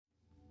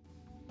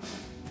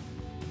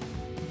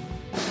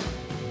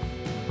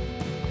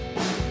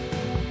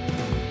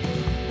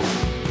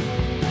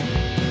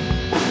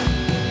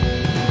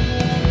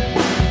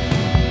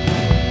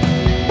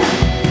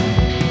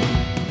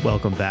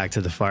back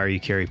to the Fire You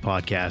Carry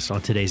podcast. On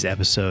today's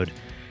episode,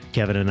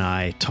 Kevin and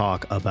I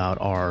talk about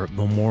our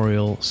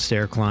memorial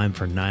stair climb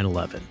for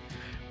 9/11.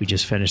 We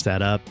just finished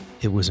that up.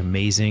 It was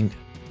amazing.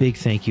 Big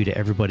thank you to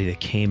everybody that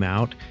came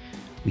out.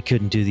 We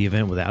couldn't do the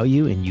event without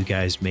you, and you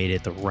guys made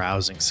it the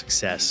rousing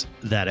success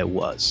that it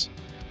was.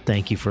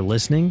 Thank you for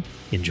listening.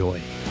 Enjoy.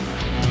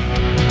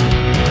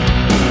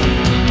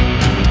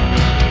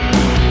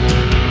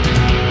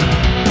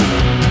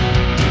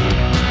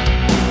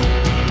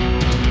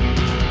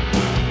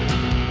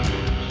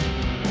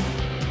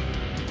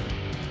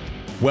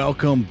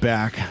 Welcome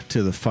back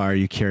to the Fire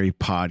You Carry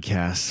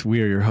podcast.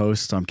 We are your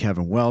hosts. I'm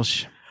Kevin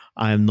Welsh.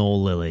 I'm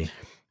Noel Lilly.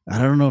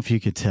 I don't know if you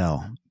could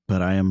tell,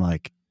 but I am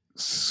like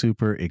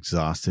super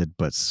exhausted,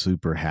 but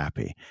super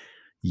happy.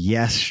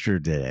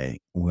 Yesterday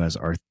was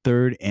our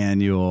third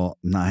annual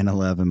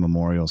 9/11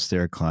 Memorial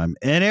Stair Climb,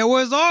 and it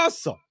was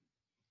awesome.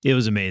 It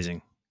was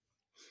amazing.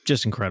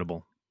 Just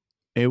incredible.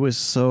 It was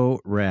so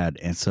rad.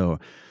 And so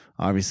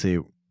obviously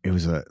it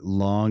was a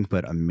long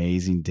but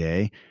amazing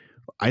day.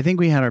 I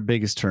think we had our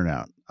biggest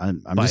turnout.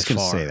 I'm just going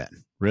to say that.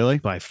 Really?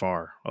 By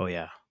far. Oh,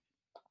 yeah.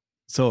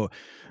 So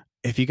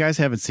if you guys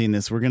haven't seen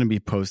this, we're going to be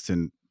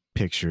posting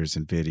pictures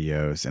and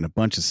videos and a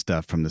bunch of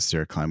stuff from the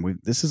stair climb.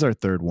 This is our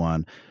third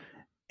one.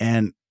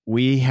 And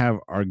we have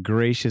our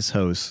gracious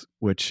host,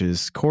 which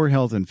is Core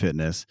Health and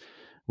Fitness,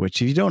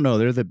 which if you don't know,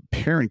 they're the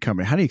parent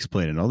company. How do you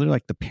explain it? Oh, they're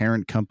like the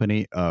parent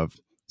company of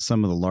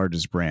some of the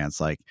largest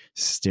brands like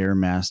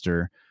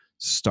Stairmaster,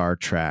 Star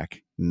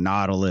Trek,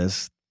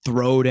 Nautilus,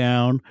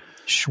 Throwdown,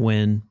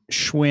 Schwinn,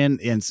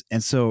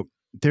 and so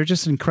they're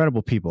just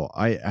incredible people.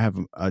 I have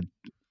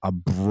a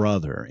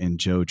brother in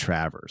Joe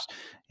Travers,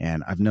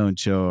 and I've known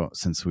Joe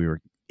since we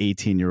were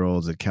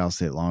 18-year-olds at Cal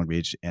State Long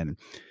Beach, and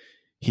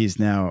he's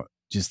now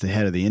just the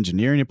head of the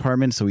engineering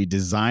department. So he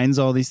designs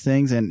all these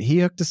things, and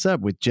he hooked us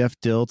up with Jeff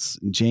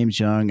Diltz and James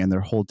Young and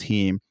their whole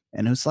team.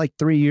 And it was like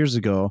 3 years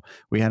ago,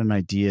 we had an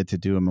idea to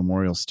do a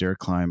memorial stair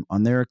climb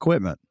on their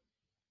equipment,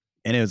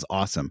 and it was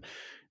awesome.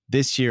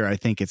 This year, I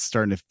think it's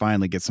starting to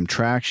finally get some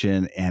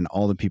traction and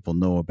all the people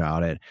know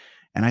about it.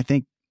 And I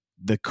think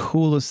the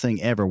coolest thing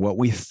ever, what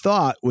we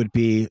thought would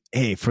be,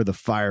 hey, for the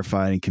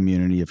firefighting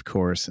community, of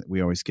course,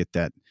 we always get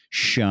that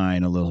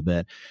shine a little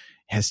bit,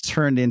 has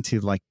turned into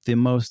like the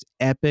most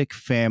epic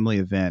family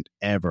event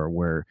ever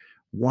where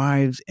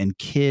wives and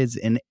kids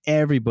and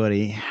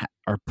everybody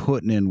are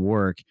putting in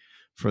work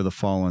for the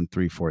fallen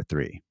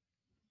 343.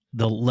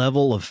 The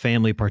level of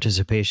family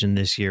participation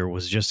this year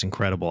was just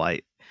incredible.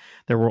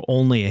 There were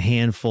only a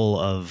handful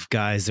of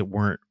guys that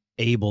weren't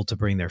able to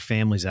bring their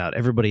families out.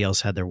 Everybody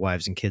else had their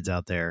wives and kids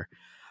out there.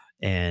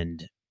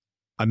 And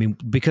I mean,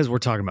 because we're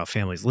talking about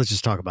families, let's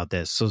just talk about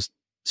this. So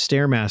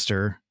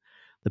Stairmaster,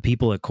 the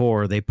people at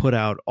Core, they put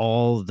out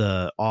all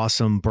the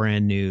awesome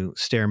brand new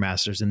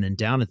Stairmasters. And then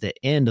down at the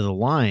end of the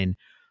line,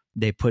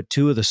 they put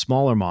two of the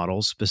smaller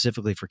models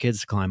specifically for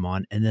kids to climb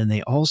on. And then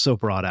they also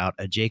brought out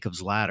a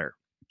Jacob's ladder.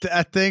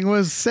 That thing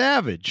was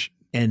savage.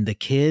 And the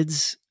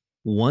kids,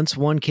 once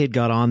one kid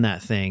got on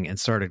that thing and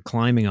started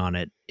climbing on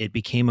it, it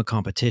became a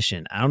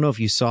competition. I don't know if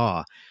you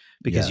saw,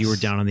 because you were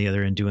down on the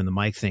other end doing the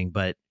mic thing,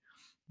 but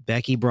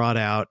Becky brought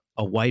out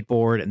a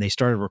whiteboard and they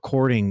started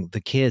recording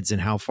the kids and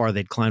how far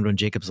they'd climbed on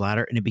Jacob's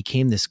ladder. And it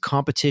became this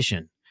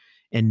competition,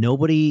 and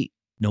nobody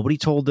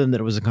told them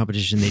that it was a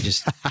competition. They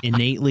just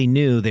innately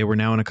knew they were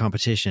now in a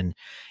competition.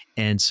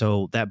 And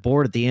so that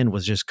board at the end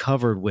was just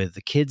covered with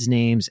the kids'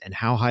 names and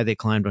how high they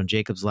climbed on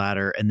Jacob's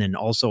ladder, and then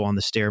also on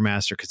the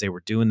Stairmaster, because they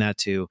were doing that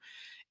too.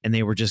 And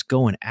they were just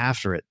going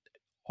after it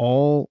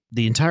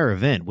the entire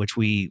event, which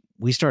we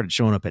started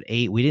showing up at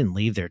 8. We didn't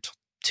leave there till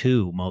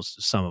 2,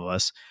 some of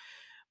us.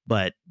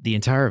 But the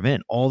entire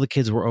event, all the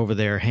kids were over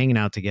there hanging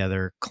out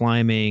together,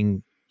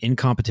 climbing in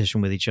competition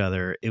with each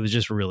other. It was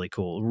just really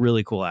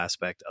cool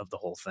aspect of the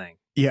whole thing.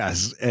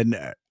 Yes.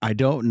 And I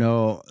don't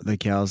know the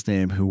gal's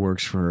name who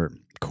works for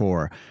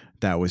Core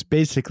that was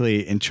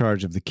basically in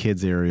charge of the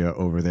kids area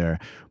over there.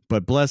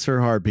 But bless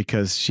her heart,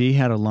 because she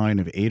had a line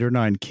of 8 or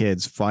 9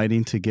 kids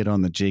fighting to get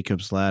on the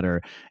Jacob's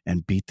ladder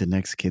and beat the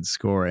next kid's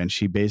score. And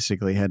she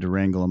basically had to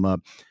wrangle them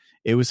up.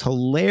 It was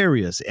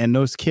hilarious. And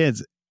those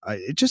kids,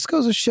 it just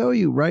goes to show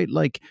you, right?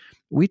 Like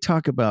we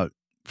talk about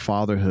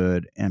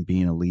fatherhood and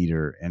being a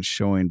leader and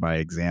showing by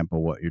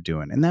example what you're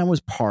doing. And that was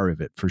part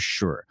of it for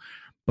sure.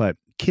 But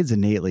kids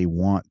innately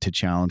want to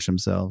challenge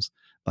themselves.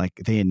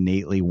 Like they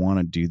innately want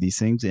to do these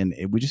things, and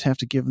we just have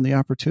to give them the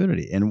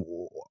opportunity. And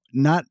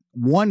not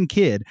one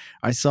kid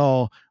I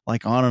saw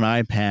like on an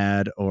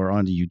iPad or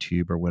on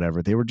YouTube or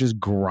whatever, they were just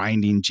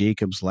grinding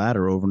Jacob's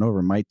ladder over and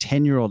over. My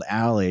 10-year-old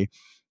Allie,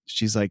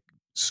 she's like,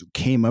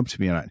 came up to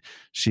me, and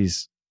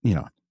she's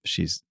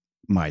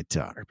my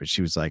daughter, but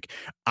she was like,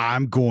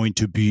 I'm going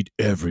to beat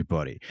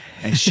everybody.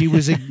 And she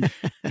was,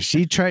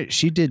 she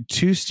did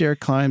 2 stair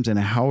climbs and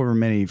however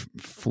many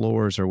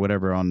floors or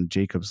whatever on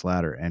Jacob's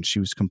ladder. And she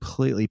was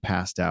completely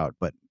passed out,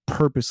 but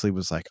purposely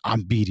was like,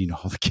 I'm beating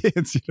all the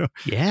kids,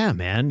 Yeah,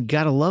 man.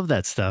 Gotta love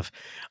that stuff.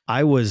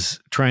 I was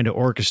trying to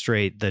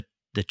orchestrate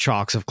the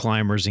chalks of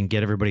climbers and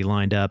get everybody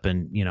lined up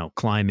and,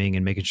 climbing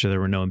and making sure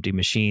there were no empty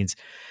machines.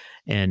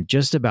 And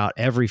just about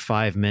every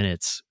 5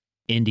 minutes,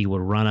 Indy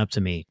would run up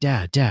to me,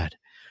 Dad,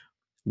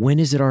 when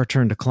is it our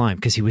turn to climb?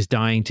 Because he was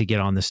dying to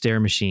get on the stair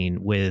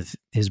machine with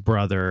his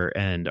brother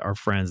and our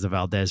friends, the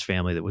Valdez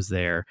family that was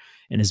there,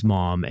 and his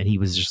mom. And he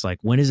was just like,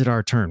 when is it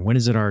our turn? When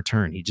is it our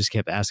turn? He just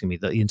kept asking me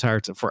the entire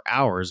time for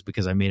hours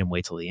because I made him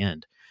wait till the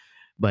end.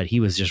 But he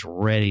was just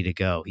ready to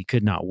go. He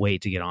could not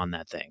wait to get on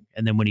that thing.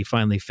 And then when he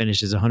finally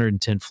finished his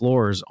 110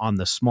 floors on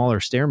the smaller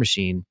stair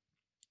machine,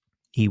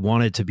 he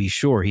wanted to be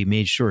sure. He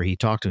made sure he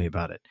talked to me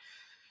about it.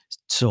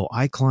 So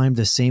I climbed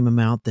the same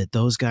amount that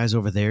those guys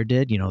over there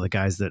did, the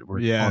guys that were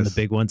on the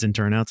big ones in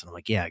turnouts. And I'm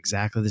like, yeah,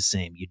 exactly the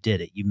same. You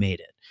did it. You made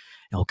it.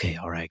 Okay.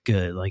 All right,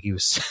 good. Like he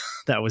was,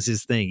 that was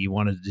his thing. He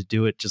wanted to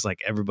do it just like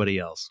everybody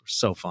else.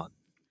 So fun.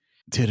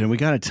 Dude, and we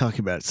got to talk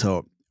about it.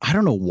 So I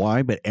don't know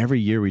why, but every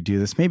year we do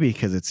this, maybe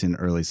because it's in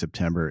early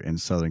September in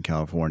Southern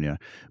California,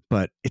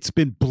 but it's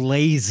been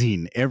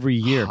blazing every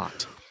year.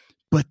 Hot.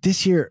 But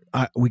this year,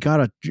 we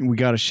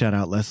gotta shout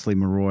out Leslie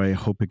Maroy.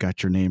 Hope it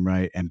got your name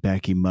right, and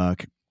Becky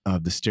Muck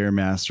of the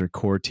Stairmaster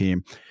core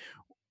team.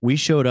 We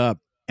showed up,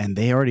 and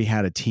they already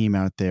had a team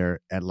out there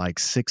at like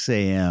 6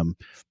 a.m.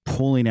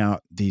 pulling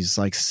out these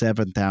like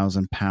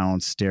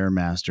 7,000-pound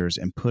Stairmasters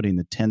and putting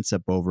the tents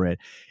up over it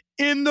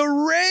in the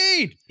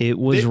rain. It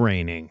was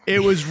raining.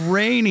 It was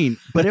raining,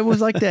 but it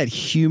was like that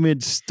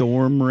humid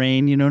storm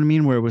rain, you know what I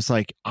mean? Where it was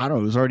like, I don't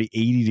know, it was already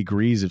 80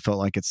 degrees. It felt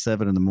like it's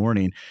 7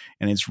 a.m.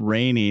 and it's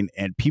raining,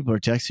 and people are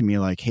texting me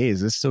like, hey,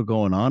 is this still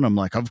going on? I'm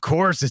like, of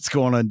course it's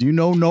going on. Do you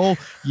know? No.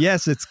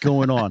 Yes, it's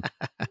going on.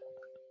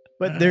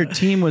 But their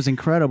team was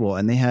incredible,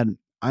 and they had,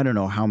 I don't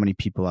know how many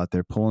people out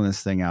there pulling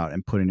this thing out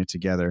and putting it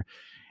together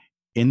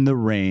in the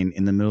rain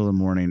in the middle of the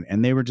morning.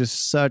 And they were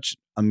just such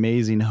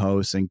amazing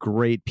hosts and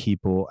great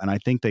people. And I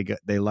think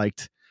they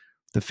liked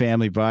the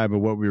family vibe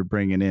of what we were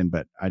bringing in,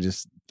 but I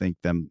just think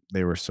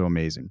they were so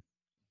amazing.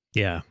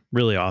 Yeah,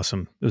 really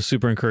awesome. It was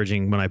super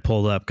encouraging when I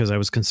pulled up because I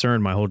was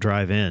concerned my whole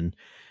drive in,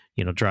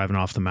 driving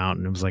off the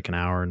mountain. It was like an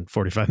hour and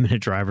 45-minute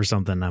drive or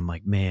something. And I'm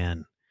like,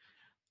 man,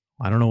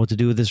 I don't know what to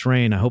do with this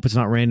rain. I hope it's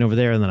not raining over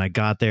there. And then I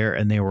got there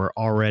and they were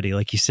already,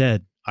 like you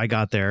said, I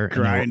got there and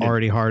they were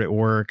already hard at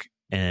work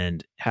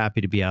and happy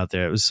to be out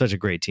there. It was such a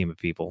great team of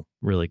people.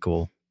 Really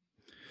cool.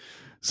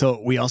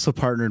 So we also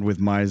partnered with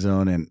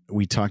MyZone, and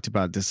we talked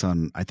about this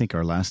on, I think,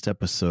 our last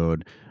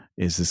episode,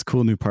 is this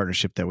cool new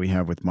partnership that we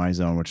have with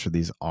MyZone, which are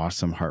these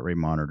awesome heart rate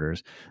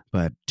monitors.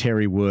 But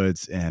Terry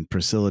Woods and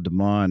Priscilla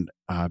DeMond,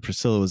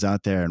 Priscilla was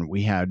out there, and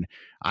we had,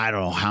 I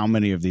don't know how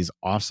many of these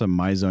awesome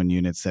MyZone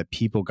units that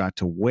people got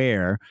to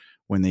wear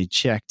when they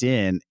checked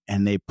in,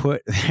 and they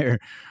put their,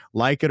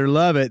 like it or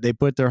love it, they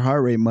put their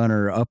heart rate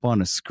monitor up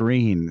on a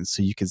screen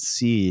so you could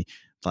see,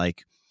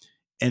 like,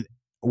 and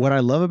what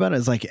I love about it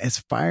is, like, as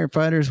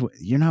firefighters,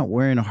 you're not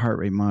wearing a heart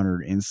rate monitor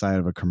inside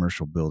of a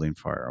commercial building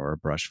fire or a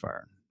brush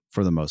fire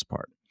for the most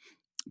part.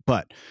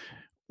 But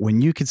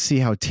when you can see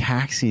how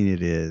taxing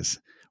it is,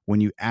 when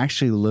you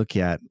actually look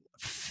at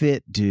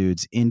fit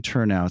dudes in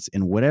turnouts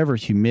in whatever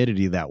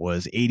humidity that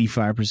was,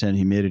 85%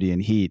 humidity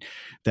and heat,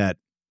 that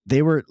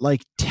they were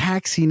like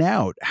taxing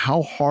out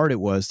how hard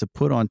it was to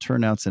put on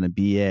turnouts in a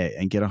BA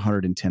and get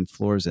 110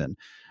 floors in,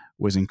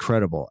 was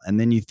incredible. And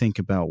then you think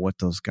about what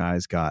those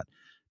guys got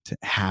to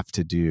have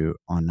to do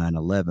on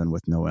 9/11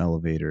 with no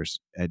elevators.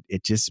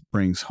 It just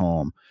brings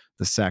home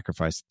the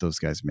sacrifice that those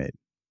guys made.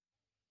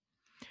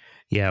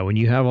 Yeah, when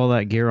you have all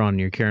that gear on,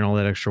 you're carrying all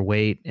that extra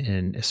weight,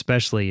 and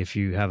especially if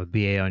you have a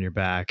BA on your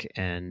back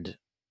and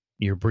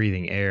you're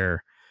breathing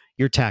air,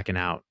 you're tacking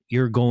out.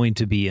 You're going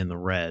to be in the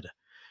red.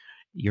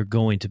 You're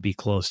going to be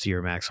close to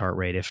your max heart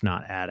rate, if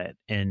not at it.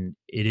 And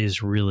it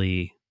is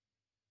really,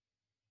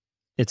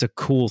 it's a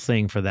cool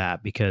thing for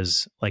that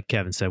because, like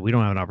Kevin said, we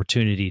don't have an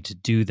opportunity to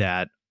do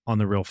that on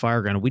the real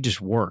fire ground. We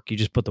just work. You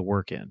just put the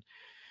work in.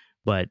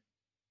 But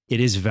it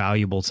is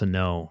valuable to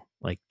know,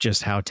 like,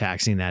 just how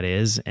taxing that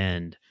is.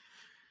 And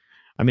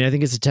I mean, I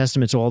think it's a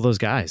testament to all those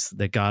guys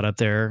that got up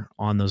there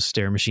on those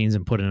stair machines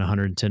and put in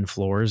 110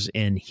 floors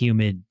in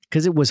humid,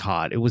 because it was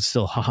hot. It was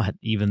still hot,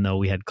 even though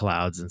we had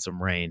clouds and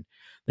some rain.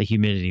 The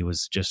humidity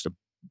was just a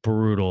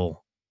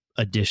brutal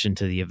addition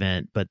to the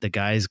event, but the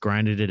guys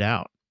grinded it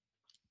out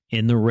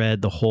in the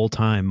red the whole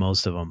time,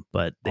 most of them,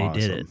 but they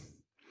did it.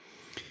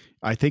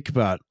 I think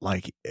about,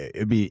 like,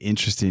 it'd be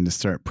interesting to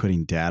start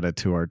putting data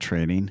to our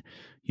training.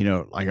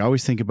 Like, I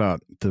always think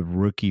about the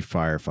rookie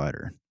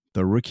firefighter.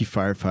 The rookie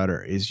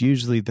firefighter is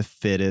usually the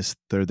fittest.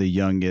 They're the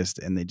youngest,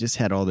 and they just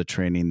had all the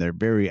training. They're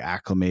very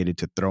acclimated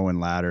to throwing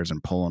ladders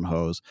and pulling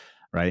hose,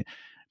 right?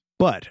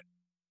 But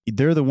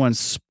they're the ones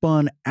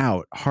spun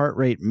out, heart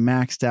rate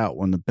maxed out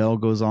when the bell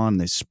goes on.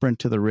 They sprint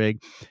to the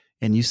rig.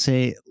 And you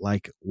say,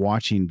 like,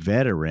 watching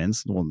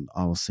veterans, well,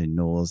 I will say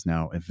Noel's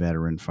now a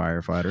veteran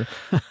firefighter,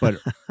 but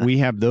we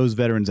have those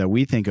veterans that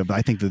we think of.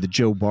 I think they're the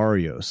Joe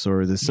Barrios,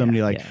 or there's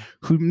somebody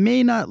who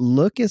may not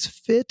look as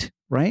fit,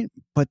 right?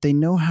 But they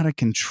know how to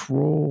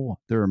control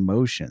their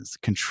emotions,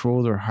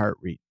 control their heart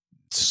rate,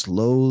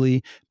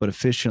 slowly but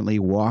efficiently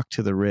walk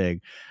to the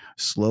rig,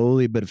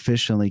 slowly but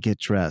efficiently get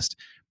dressed.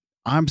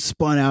 I'm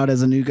spun out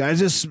as a new guy,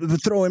 just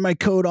throwing my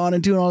coat on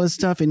and doing all this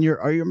stuff. And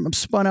I'm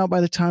spun out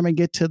by the time I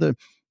get to the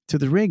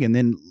rig. And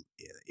then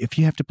if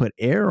you have to put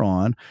air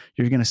on,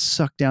 you're going to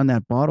suck down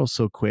that bottle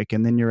so quick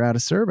and then you're out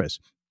of service.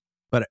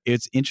 But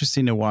it's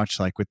interesting to watch,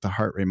 like with the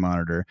heart rate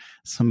monitor,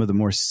 some of the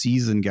more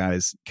seasoned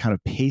guys kind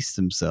of pace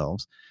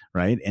themselves,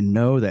 right? And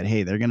know that,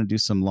 hey, they're going to do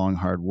some long,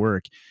 hard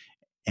work.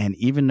 And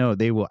even though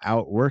they will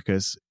outwork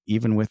us,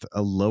 even with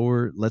a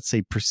lower, let's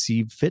say,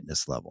 perceived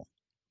fitness level.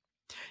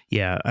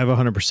 Yeah, I've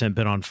 100%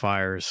 been on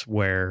fires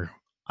where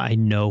I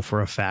know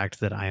for a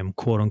fact that I am,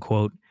 quote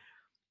unquote,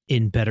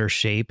 in better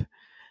shape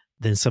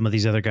than some of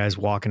these other guys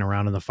walking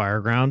around in the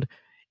fire ground,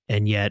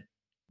 and yet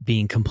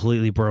being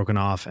completely broken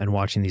off and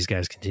watching these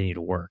guys continue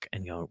to work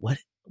and going, what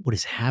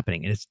is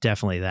happening? And it's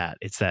definitely that.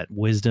 It's that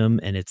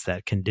wisdom and it's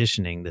that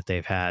conditioning that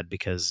they've had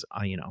because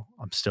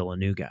I'm still a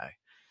new guy.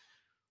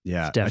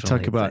 Yeah, I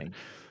talk about,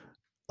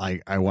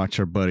 like, I watch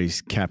our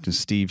buddies, Captain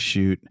Steve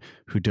shoot,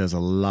 who does a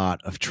lot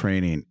of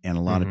training and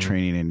a lot of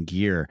training in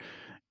gear.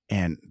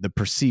 And the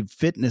perceived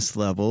fitness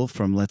level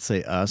from, let's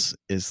say, us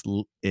is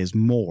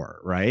more,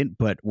 right?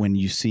 But when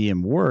you see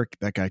him work,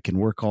 that guy can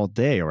work all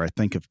day. Or I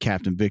think of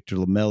Captain Victor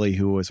Lamelli,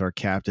 who was our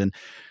captain.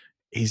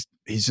 He's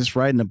just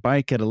riding a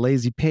bike at a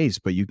lazy pace,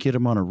 but you get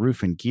him on a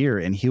roof in gear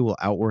and he will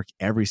outwork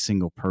every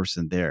single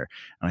person there.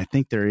 And I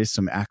think there is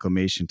some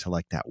acclimation to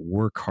like that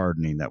work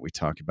hardening that we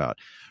talk about.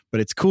 But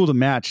it's cool to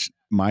match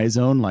my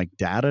zone, like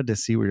data, to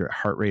see where your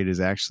heart rate is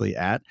actually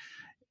at.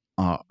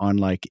 On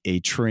like a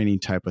training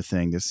type of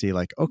thing, to see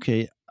like,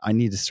 okay, I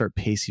need to start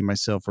pacing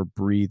myself or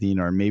breathing,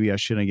 or maybe I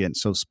shouldn't get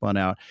so spun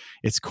out.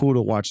 It's cool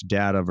to watch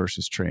data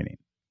versus training.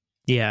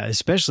 Yeah,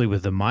 especially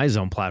with the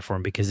MyZone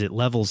platform, because it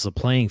levels the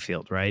playing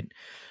field, right?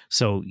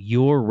 So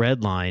your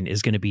red line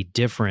is going to be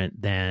different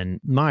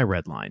than my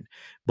red line,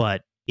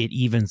 but it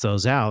evens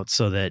those out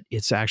so that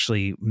it's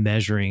actually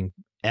measuring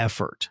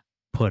effort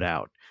put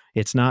out.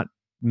 It's not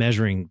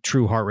measuring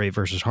true heart rate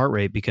versus heart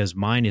rate, because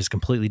mine is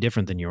completely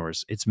different than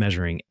yours. It's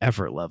measuring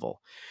effort level.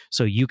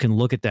 So you can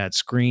look at that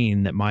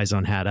screen that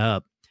MyZone had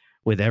up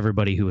with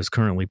everybody who is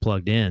currently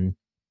plugged in,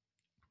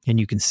 and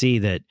you can see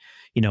that,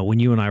 when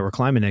you and I were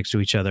climbing next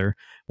to each other,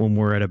 when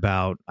we're at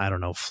about, I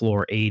don't know,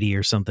 floor 80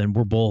 or something,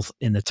 we're both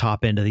in the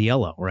top end of the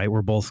yellow, right?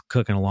 We're both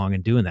cooking along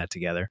and doing that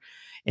together.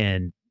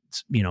 And,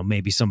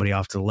 maybe somebody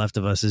off to the left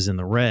of us is in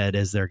the red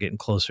as they're getting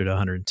closer to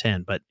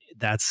 110, but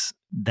that's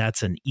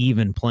an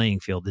even playing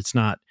field. It's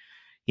not,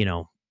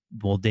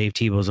 well, Dave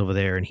Tebow's over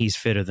there and he's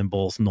fitter than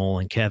both Noel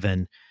and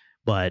Kevin,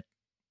 but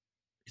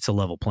it's a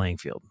level playing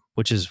field,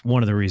 which is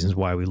one of the reasons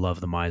why we love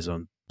the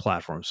MyZone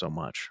platform so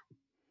much.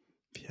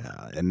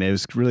 Yeah, and it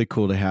was really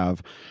cool to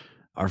have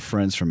our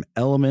friends from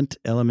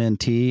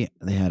LMNT.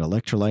 They had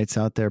electrolytes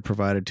out there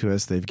provided to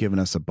us. They've given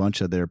us a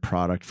bunch of their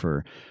product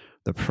for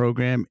the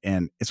program,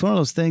 and it's one of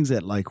those things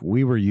that like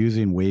we were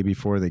using way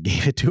before they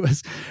gave it to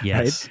us.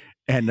 Yes. Right?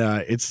 And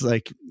it's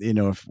like,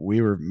 if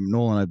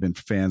Noel and I've been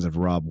fans of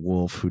Rob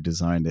Wolf, who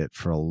designed it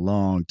for a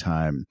long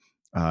time.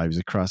 He was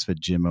a CrossFit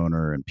gym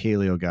owner and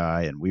paleo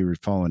guy, and we were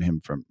following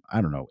him from,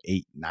 I don't know,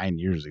 8-9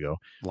 years ago.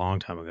 Long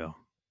time ago.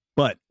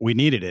 But we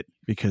needed it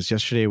because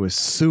yesterday was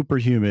super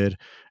humid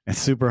and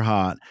super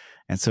hot.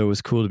 And so it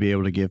was cool to be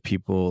able to give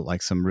people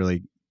like some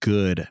really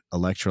good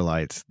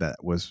electrolytes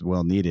that was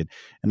well needed.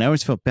 And I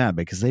always felt bad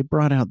because they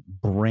brought out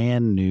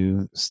brand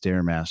new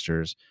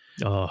Stairmasters.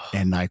 Oh.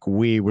 And like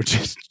we were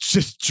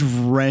just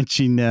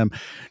drenching them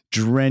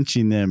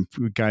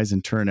guys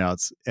in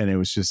turnouts. And it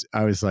was just,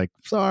 I was like,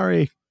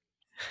 sorry.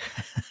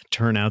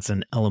 Turnouts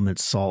and element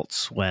salt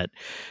sweat.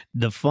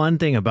 The fun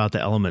thing about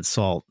the element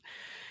salt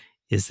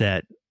is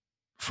that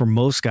for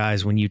most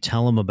guys, when you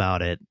tell them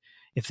about it,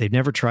 if they've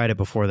never tried it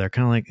before, they're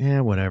kind of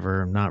like,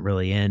 whatever, I'm not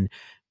really in.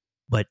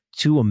 But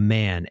to a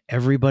man,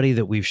 everybody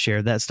that we've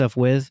shared that stuff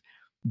with,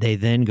 they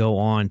then go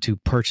on to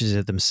purchase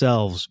it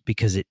themselves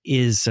because it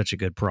is such a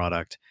good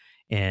product.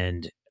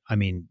 And I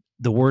mean,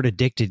 the word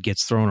addicted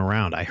gets thrown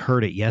around. I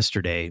heard it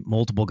yesterday.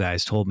 Multiple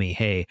guys told me,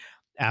 hey,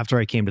 after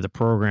I came to the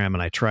program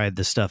and I tried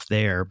the stuff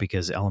there,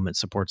 because Element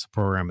supports the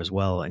program as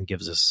well and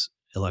gives us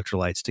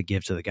electrolytes to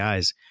give to the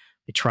guys,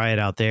 they try it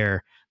out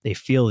there, they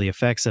feel the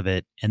effects of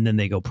it, and then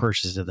they go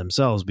purchase it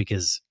themselves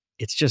because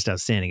it's just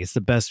outstanding. It's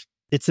the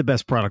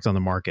best product on the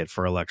market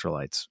for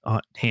electrolytes,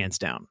 hands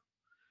down.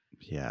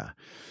 Yeah.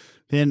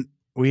 Then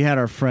we had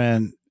our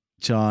friend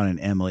John and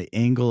Emily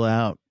Engel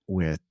out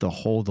with the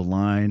Hold the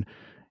Line.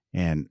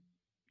 And,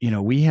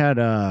 we had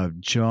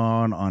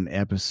John on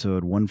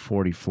episode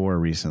 144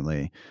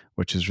 recently,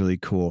 which is really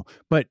cool.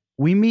 But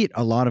we meet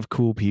a lot of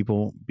cool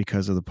people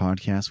because of the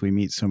podcast. We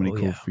meet so many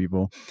cool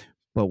people.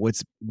 But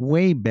what's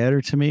way better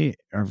to me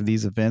are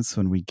these events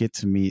when we get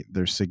to meet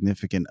their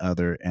significant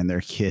other and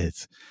their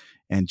kids.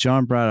 And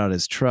John brought out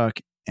his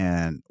truck,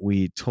 and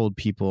we told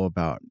people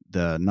about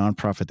the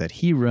nonprofit that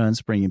he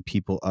runs, bringing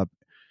people up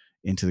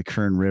into the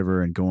Kern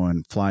River and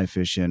going fly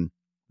fishing.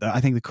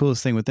 I think the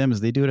coolest thing with them is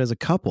they do it as a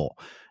couple.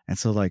 And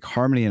so like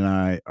Harmony and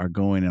I are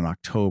going in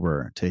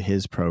October to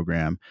his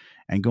program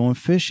and going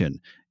fishing.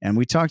 And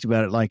we talked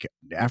about it like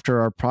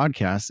after our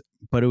podcast,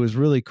 but it was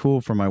really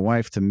cool for my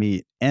wife to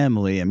meet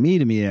Emily and me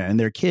to meet and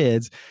their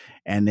kids,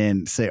 and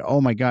then say, oh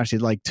my gosh,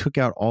 it like took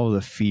out all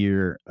the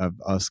fear of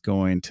us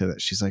going to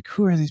that. She's like,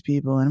 who are these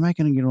people? And am I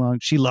going to get along?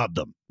 She loved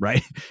them.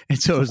 Right. And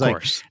so it was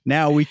like,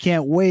 now we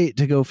can't wait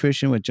to go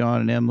fishing with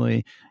John and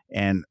Emily.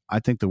 And I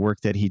think the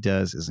work that he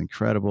does is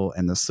incredible.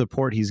 And the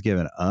support he's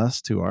given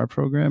us to our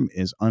program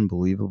is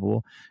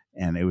unbelievable.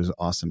 And it was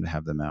awesome to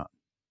have them out.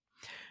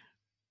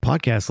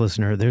 Podcast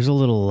listener, there's a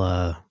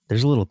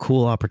little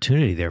cool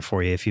opportunity there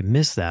for you. If you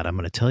missed that, I'm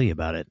going to tell you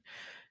about it.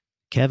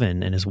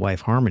 Kevin and his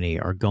wife Harmony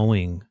are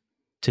going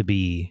to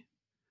be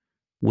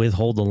with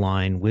Hold the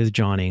Line with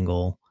John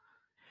Engel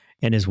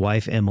and his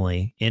wife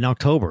Emily in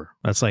October.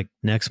 That's like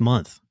next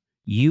month.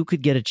 You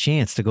could get a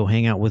chance to go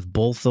hang out with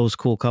both those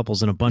cool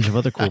couples and a bunch of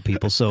other cool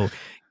people. So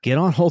get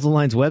on Hold the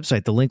Line's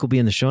website. The link will be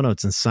in the show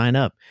notes and sign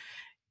up.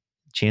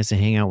 Chance to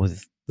hang out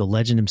with the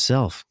legend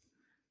himself.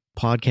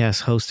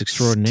 Podcast host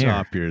extraordinaire.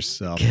 Stop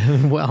yourself.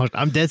 Well,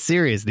 I'm dead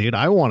serious, dude.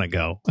 I want to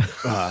go.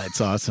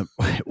 It's awesome.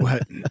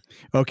 What?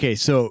 Okay,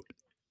 so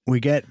we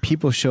get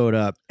people showed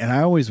up, and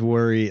I always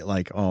worry,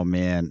 like, oh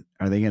man,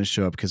 are they going to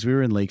show up? Because we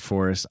were in Lake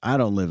Forest. I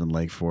don't live in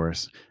Lake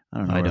Forest. I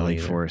don't know where Lake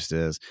Forest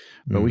is,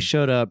 but we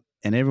showed up,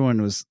 and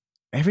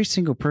every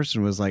single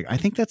person was like, I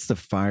think that's the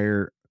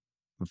fire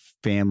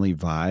family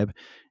vibe.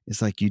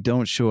 It's like you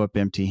don't show up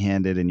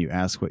empty-handed, and you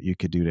ask what you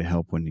could do to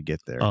help when you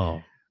get there.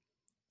 Oh.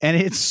 And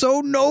it's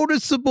so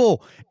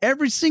noticeable.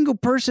 Every single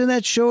person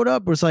that showed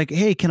up was like,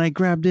 hey, can I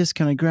grab this?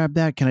 Can I grab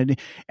that? Can I do?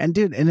 And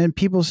dude, and then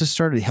people just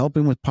started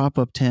helping with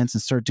pop-up tents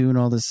and start doing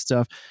all this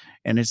stuff.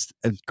 And it's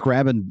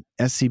grabbing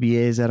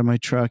SCBAs out of my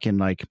truck. And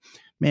like,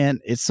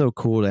 man, it's so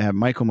cool to have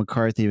Michael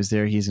McCarthy was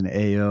there. He's an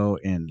AO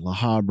in La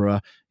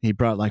Habra. He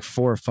brought like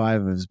 4 or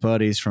 5 of his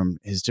buddies from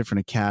his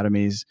different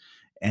academies.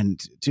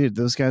 And dude,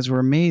 those guys were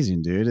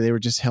amazing, dude. They were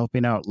just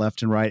helping out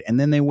left and right. And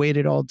then they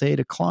waited all day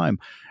to climb.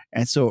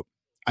 And so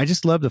I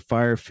just love the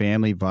fire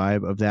family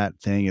vibe of that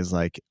thing is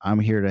like, I'm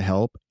here to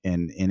help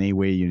in any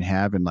way you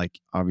have. And like,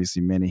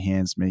 obviously many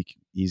hands make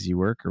easy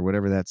work or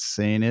whatever that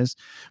saying is.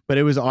 But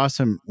it was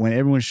awesome when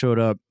everyone showed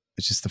up.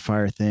 It's just the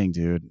fire thing,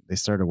 dude. They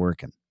started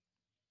working.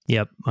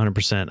 Yep.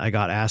 100%. I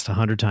got asked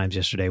 100 times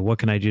yesterday, what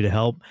can I do to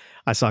help?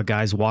 I saw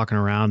guys walking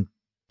around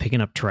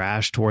picking up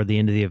trash toward the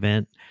end of the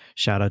event.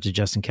 Shout out to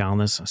Justin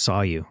Calness. I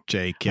saw you.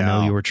 Jake. I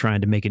know you were trying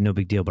to make it no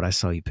big deal, but I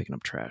saw you picking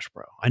up trash,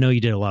 bro. I know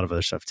you did a lot of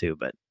other stuff too,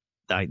 but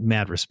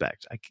mad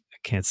respect. I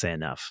can't say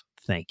enough.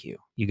 Thank you.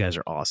 You guys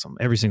are awesome.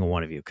 Every single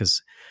one of you,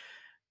 because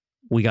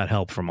we got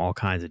help from all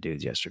kinds of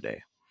dudes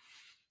yesterday.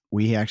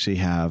 We actually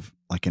have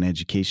like an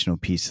educational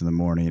piece in the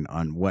morning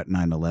on what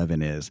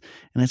 9/11 is.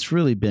 And it's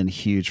really been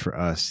huge for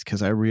us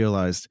because I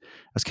realized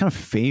I was kind of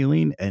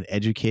failing at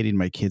educating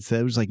my kids. That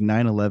it was like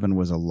 9/11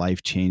 was a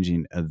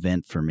life-changing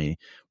event for me.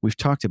 We've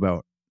talked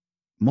about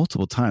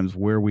multiple times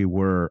where we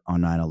were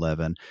on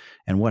 9/11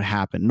 and what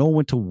happened. No one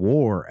went to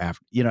war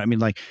after, I mean,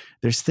 like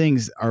there's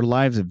things, our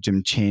lives have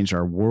been changed.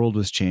 Our world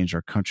was changed.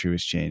 Our country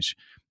was changed.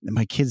 And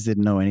my kids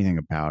didn't know anything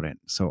about it.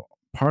 So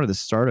part of the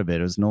start of it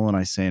was Noel and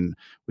I saying,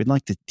 we'd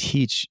like to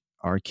teach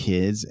our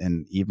kids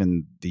and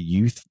even the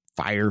youth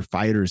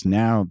firefighters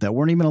now that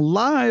weren't even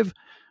alive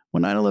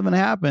when 9/11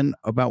 happened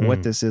about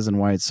what this is and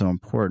why it's so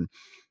important.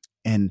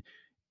 And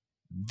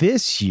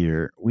this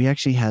year we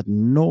actually had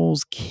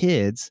Noel's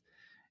kids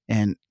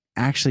and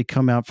actually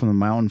come out from the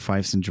mountain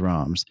fifes and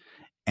drums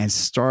and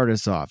start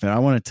us off. And I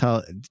want to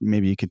tell,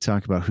 maybe you could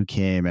talk about who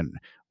came and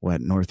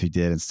what Northie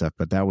did and stuff,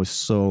 but that was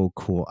so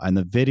cool. And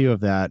the video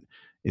of that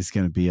is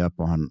going to be up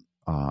on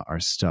our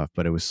stuff,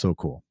 but it was so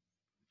cool.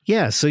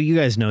 Yeah. So you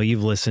guys know,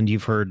 you've listened,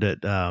 you've heard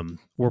that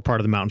we're part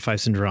of the Mountain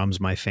Fifes and Drums,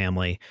 my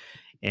family.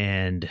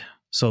 And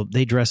so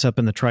they dress up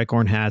in the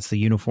tricorn hats, the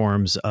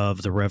uniforms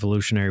of the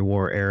Revolutionary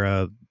War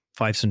era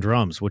fifes and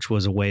drums, which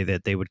was a way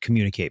that they would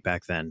communicate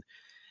back then.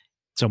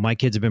 So my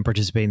kids have been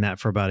participating in that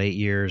for about 8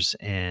 years,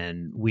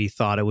 and we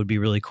thought it would be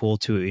really cool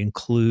to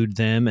include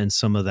them and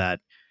some of that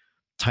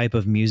type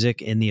of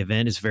music in the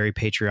event. It's very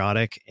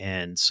patriotic.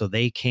 And so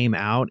they came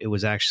out. It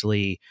was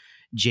actually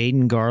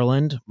Jaden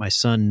Garland, my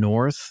son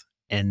North,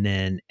 and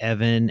then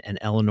Evan and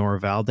Eleanor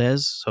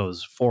Valdez. So it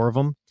was 4 of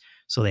them.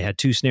 So they had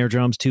 2 snare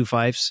drums, 2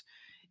 fifes,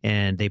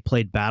 and they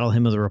played Battle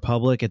Hymn of the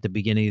Republic at the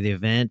beginning of the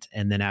event.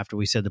 And then after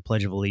we said the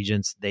Pledge of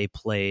Allegiance, they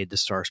played the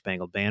Star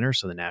Spangled Banner,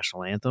 so the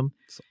national anthem.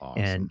 That's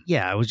awesome. And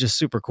yeah, it was just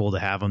super cool to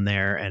have them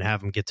there and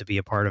have them get to be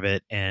a part of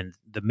it. And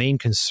the main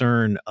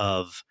concern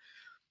of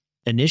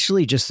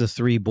initially just the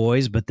 3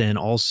 boys, but then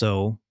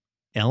also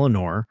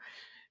Eleanor,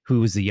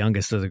 who was the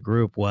youngest of the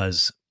group,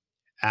 was,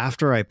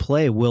 after I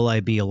play, will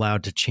I be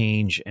allowed to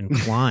change and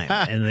climb?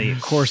 And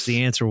of course,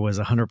 the answer was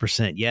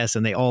 100% yes.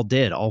 And they all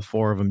did. All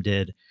 4 of them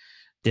did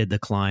the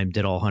climb,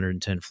 did all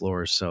 110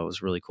 floors. So it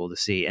was really cool to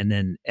see. And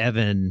then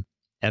Evan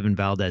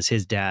Valdez,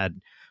 his dad,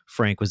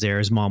 Frank, was there.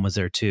 His mom was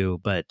there too.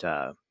 But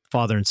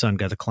father and son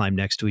got to climb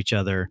next to each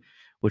other,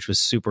 which was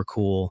super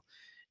cool.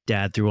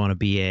 Dad threw on a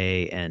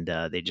BA and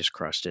they just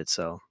crushed it.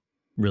 So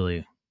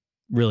really,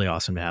 really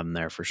awesome to have them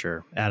there for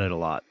sure. Added a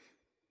lot.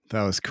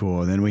 That was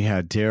cool. And then we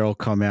had Daryl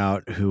come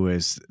out, who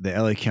is the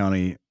LA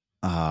County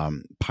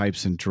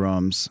pipes and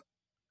drums,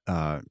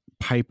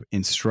 pipe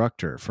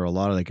instructor for a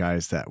lot of the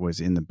guys that was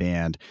in the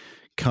band,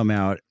 come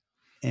out,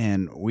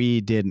 and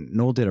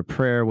Noel did a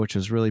prayer, which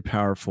was really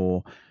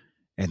powerful.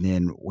 And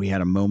then we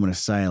had a moment of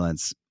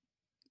silence,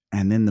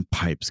 and then the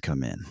pipes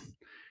come in.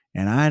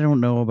 And I don't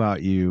know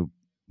about you,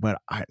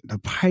 but the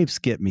pipes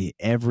get me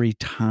every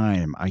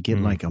time. I get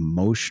like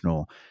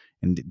emotional.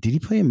 And did he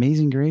play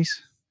Amazing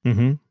Grace?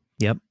 Mm-hmm.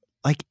 Yep.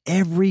 Like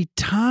every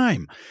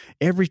time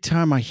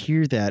I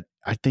hear that,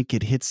 I think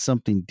it hits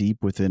something deep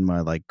within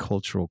my like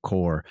cultural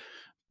core.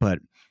 But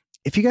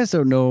if you guys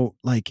don't know,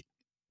 like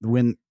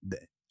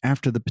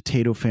after the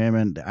potato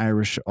famine, the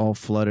Irish all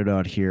flooded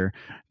out here.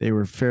 They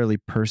were fairly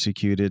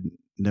persecuted.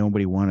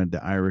 Nobody wanted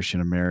the Irish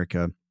in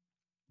America.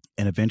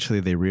 And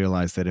eventually they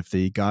realized that if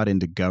they got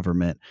into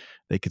government,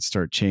 they could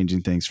start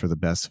changing things for the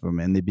best of them.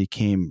 And they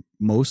became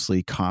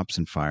mostly cops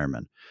and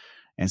firemen.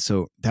 And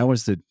so that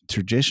was the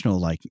traditional,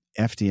 like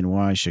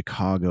FDNY,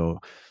 Chicago,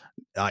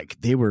 like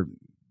they were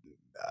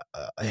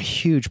a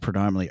huge,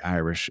 predominantly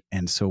Irish.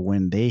 And so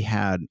when they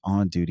had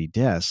on-duty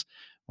deaths,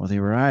 well, they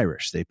were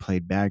Irish. They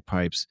played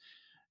bagpipes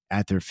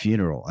at their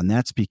funeral. And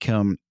that's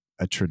become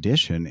a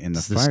tradition in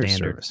the fire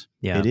service.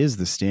 Yeah. It is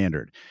the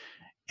standard.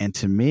 And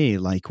to me,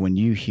 like when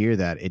you hear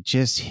that, it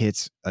just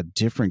hits a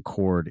different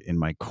chord in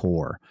my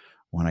core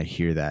when I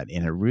hear that.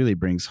 And it really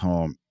brings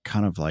home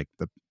kind of like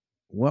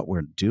what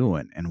we're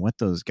doing and what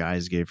those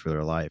guys gave for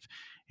their life.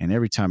 And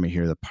every time I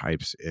hear the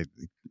pipes,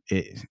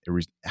 I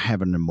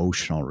have an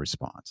emotional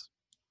response.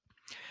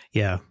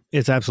 Yeah,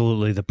 it's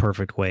absolutely the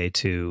perfect way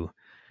to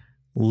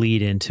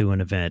lead into an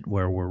event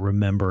where we're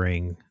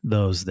remembering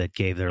those that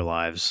gave their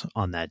lives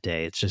on that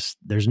day. It's just,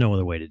 there's no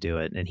other way to do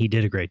it. And he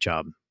did a great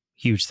job.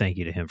 Huge thank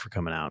you to him for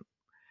coming out.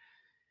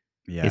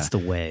 Yeah. It's the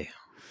way.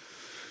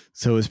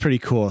 So it was pretty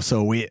cool.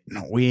 So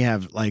we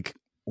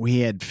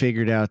had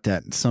figured out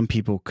that some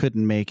people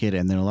couldn't make it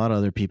and then a lot of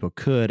other people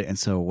could. And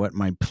so what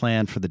my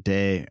plan for the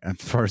day as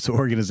far as the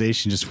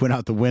organization just went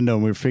out the window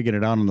and we were figuring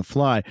it out on the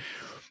fly.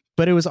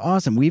 But it was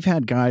awesome. We've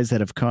had guys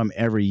that have come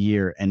every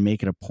year and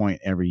make it a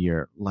point every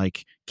year,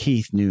 like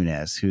Keith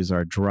Nunez, who's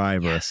our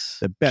driver,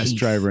 the best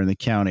driver in the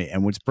county,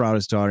 and what's brought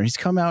his daughter. He's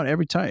come out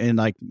every time. And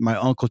like my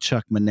uncle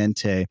Chuck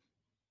Menente,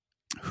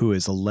 who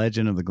is a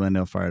legend of the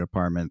Glendale Fire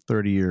Department,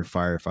 30-year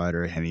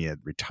firefighter, and he had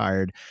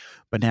retired.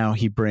 But now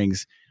he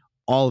brings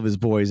all of his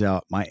boys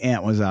out. My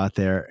aunt was out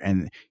there,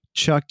 and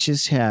Chuck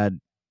just had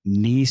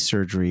knee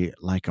surgery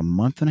like a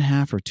month and a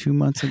half or 2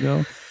 months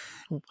ago.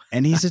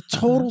 And he's a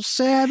total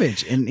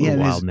savage. And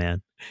wild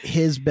man.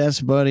 His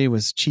best buddy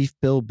was Chief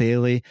Bill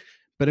Bailey.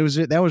 But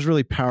that was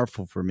really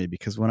powerful for me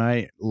because when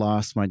I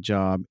lost my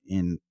job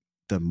in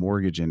the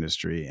mortgage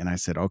industry and I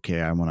said,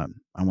 okay, I want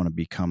to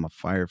become a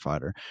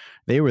firefighter,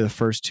 they were the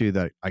first two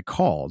that I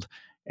called,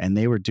 and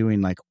they were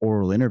doing like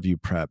oral interview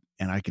prep,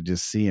 and I could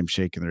just see them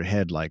shaking their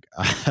head like,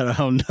 I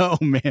don't know,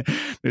 man,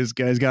 this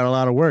guy's got a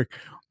lot of work.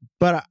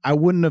 But I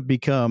wouldn't have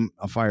become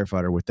a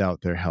firefighter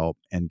without their help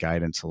and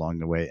guidance along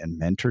the way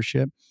and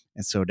mentorship.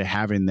 And so to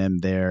having them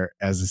there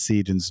as the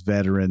Seasons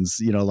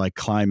veterans, like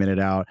climbing it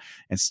out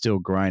and still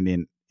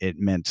grinding, it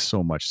meant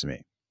so much to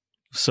me.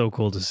 So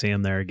cool to see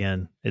him there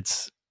again.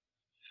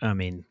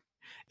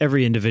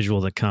 Every individual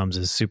that comes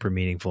is super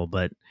meaningful,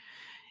 but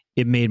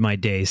it made my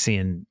day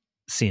seeing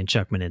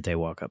Chuck Menente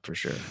walk up for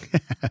sure.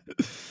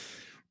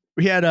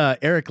 We had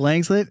Eric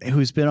Langslet,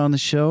 who's been on the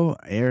show.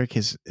 Eric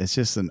is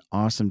just an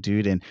awesome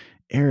dude. And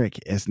Eric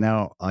is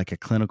now like a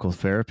clinical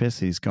therapist.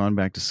 He's gone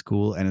back to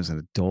school and is an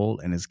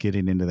adult and is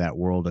getting into that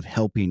world of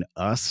helping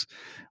us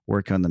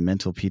work on the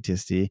mental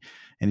PTSD.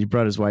 And he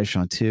brought his wife,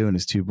 Shantu, and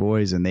his two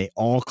boys, and they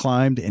all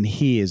climbed. And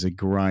he is a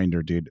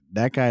grinder, dude.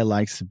 That guy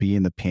likes to be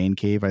in the pain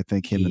cave. I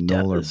think him and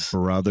Noel are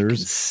brothers. You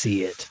can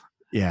see it.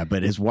 Yeah,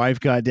 but his wife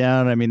got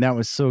down. I mean, that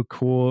was so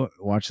cool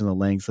watching the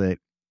Langslet.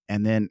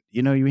 And then,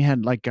 we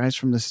had like guys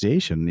from the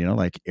station,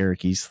 like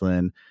Eric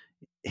Eastland,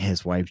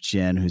 his wife,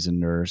 Jen, who's a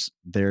nurse,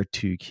 their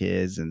two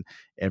kids, and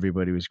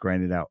everybody was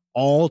grinding out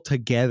all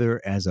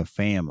together as a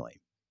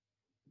family.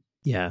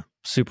 Yeah,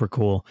 super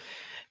cool.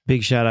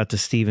 Big shout out to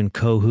Stephen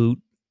Cahoot.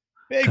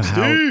 Big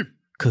Steve.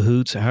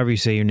 Cahoots, however you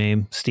say your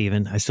name,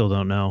 Stephen. I still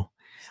don't know.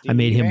 I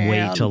made him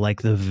wait till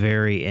like the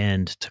very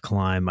end to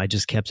climb. I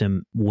just kept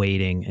him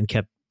waiting and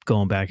kept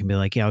going back and be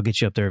like, yeah, I'll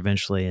get you up there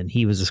eventually. And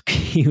he was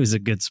a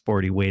good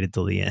sport. He waited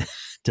till the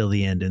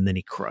end, and then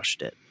he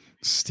crushed it.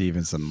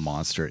 Steven's a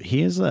monster.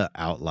 He is an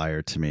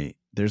outlier to me.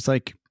 There's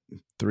like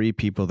 3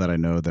 people that I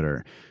know that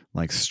are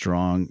like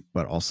strong,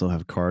 but also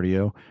have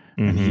cardio.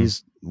 Mm-hmm. And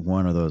he's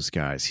one of those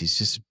guys. He's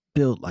just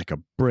built like a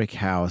brick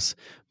house,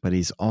 but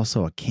he's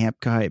also a camp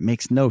guy. It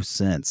makes no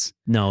sense.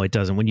 No, it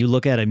doesn't. When you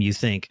look at him, you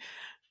think,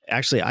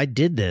 actually, I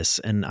did this.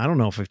 And I don't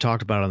know if we've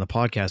talked about it on the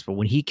podcast, but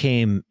when he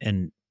came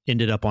and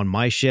ended up on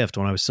my shift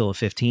when I was still at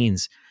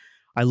 15s,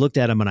 I looked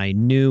at him and I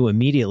knew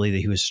immediately that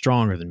he was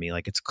stronger than me.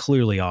 Like, it's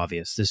clearly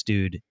obvious. This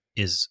dude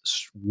is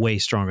way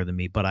stronger than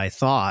me. But I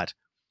thought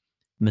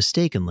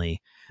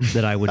mistakenly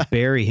that I would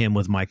bury him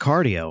with my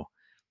cardio.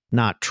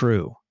 Not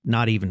true.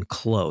 Not even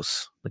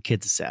close. The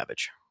kid's a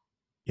savage.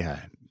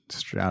 Yeah.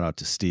 Shout out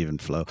to Stephen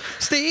Flo.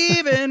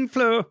 Stephen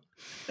Flo.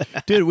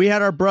 Dude, we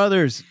had our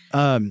brothers.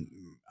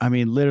 I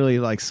mean, literally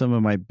like some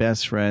of my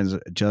best friends,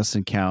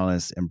 Justin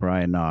Callis and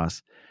Brian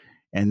Noss,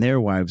 and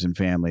their wives and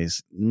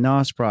families.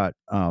 Noss brought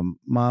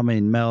Mama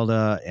and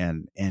Melda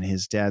and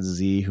his dad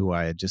Z, who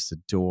I just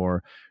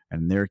adore,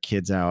 and their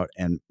kids out.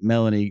 And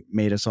Melanie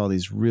made us all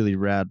these really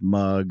rad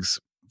mugs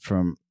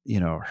from, you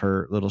know,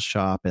 her little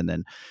shop. And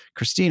then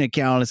Christina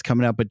Callan is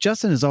coming out. But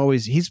Justin is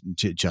always,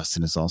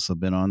 Justin has also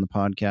been on the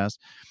podcast.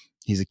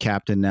 He's a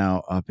captain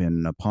now up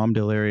in the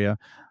Palmdale area.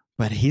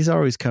 But he's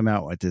always come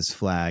out with this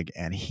flag,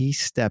 and he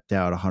stepped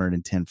out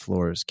 110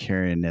 floors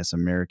carrying this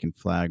American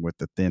flag with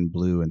the thin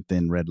blue and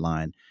thin red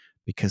line,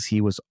 because he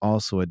was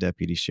also a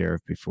deputy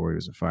sheriff before he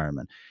was a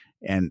fireman.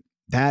 And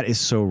that is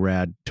so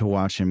rad to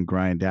watch him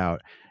grind out.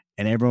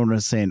 And everyone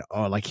was saying,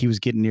 oh, like he was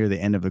getting near the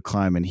end of the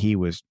climb and he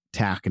was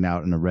tacking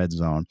out in the red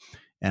zone.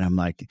 And I'm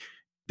like,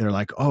 they're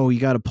like, oh, you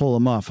got to pull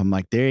him off. I'm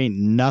like, there ain't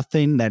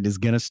nothing that is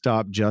going to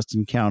stop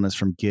Justin Countess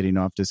from getting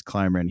off this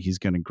climber, and he's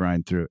going to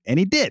grind through. And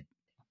he did.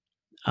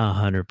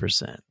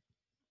 100%.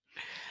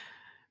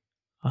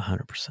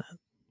 100%.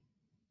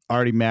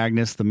 Artie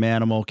Magnus, the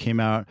Manimal,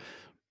 came out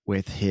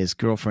with his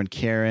girlfriend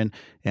Karen,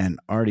 and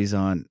Artie's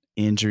on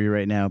injury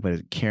right now,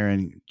 but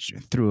Karen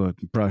threw a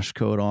brush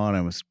coat on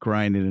and was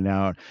grinding it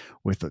out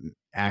with an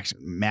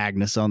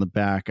Magnus on the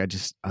back.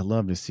 I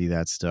love to see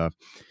that stuff.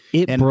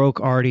 It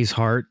broke Artie's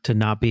heart to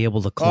not be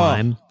able to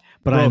climb,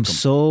 but I'm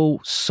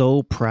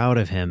so proud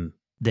of him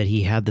that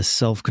he had the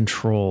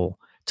self-control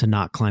to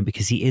not climb,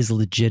 because he is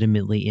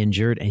legitimately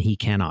injured and he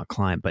cannot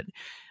climb. But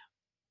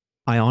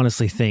I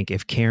honestly think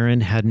if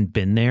Karen hadn't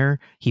been there,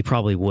 he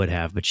probably would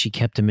have, but she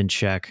kept him in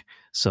check.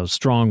 So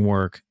strong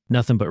work,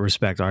 nothing but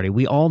respect, Artie.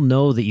 We all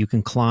know that you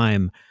can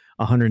climb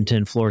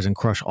 110 floors and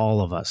crush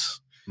all of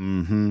us.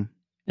 Mm-hmm.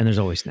 And there's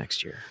always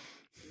next year.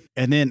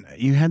 And then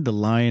you had the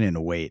lion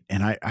in weight.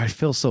 And I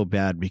feel so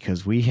bad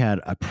because we had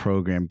a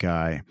program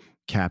guy,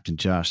 Captain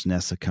Josh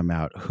Nessa, come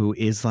out, who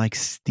is like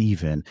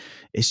Steven.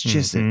 It's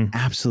just an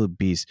absolute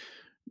beast.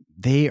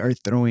 They are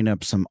throwing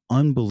up some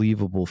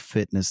unbelievable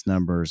fitness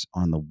numbers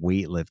on the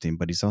weightlifting,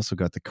 but he's also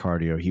got the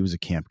cardio. He was a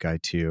camp guy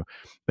too.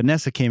 But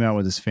Nessa came out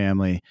with his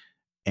family,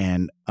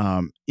 and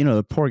you know,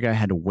 the poor guy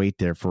had to wait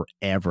there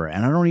forever.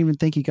 And I don't even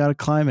think he got to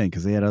climb in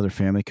because they had other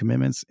family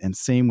commitments. And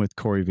same with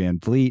Corey Van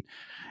Vliet.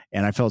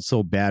 And I felt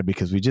so bad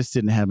because we just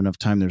didn't have enough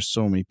time. There's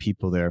so many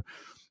people there.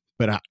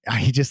 But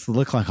he just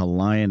looked like a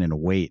lion in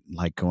weight,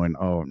 like going,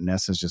 oh,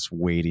 Nessa's just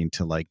waiting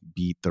to like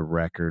beat the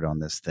record on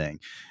this thing.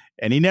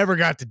 And he never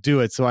got to do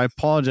it. So I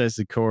apologize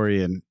to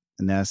Corey and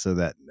Nessa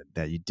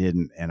that you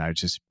didn't. And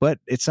but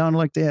it sounded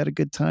like they had a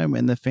good time,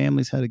 and the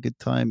families had a good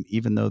time,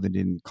 even though they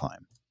didn't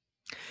climb.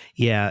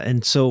 Yeah.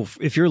 And so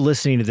if you're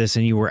listening to this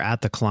and you were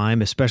at the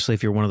climb, especially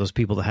if you're one of those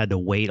people that had to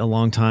wait a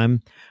long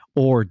time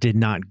or did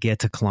not get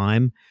to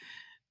climb,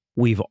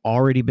 we've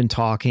already been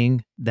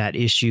talking. That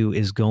issue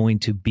is going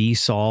to be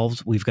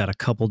solved. We've got a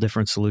couple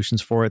different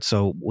solutions for it.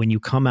 So when you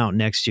come out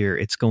next year,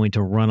 it's going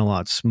to run a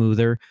lot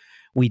smoother.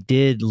 We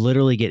did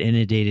literally get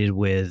inundated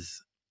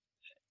with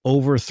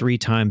over 3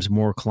 times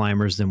more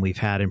climbers than we've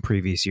had in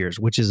previous years,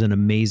 which is an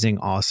amazing,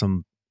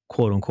 awesome,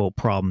 quote unquote,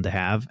 problem to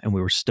have. And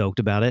we were stoked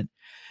about it.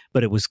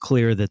 But it was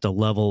clear that the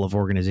level of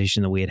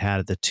organization that we had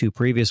at the 2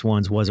 previous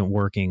ones wasn't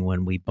working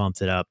when we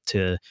bumped it up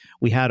to,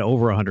 we had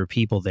over 100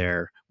 people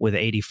there with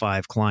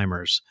 85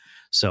 climbers.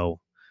 So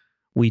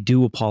we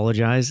do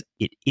apologize.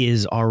 It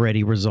is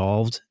already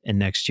resolved, and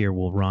next year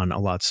we'll run a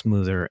lot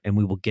smoother, and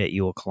we will get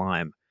you a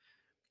climb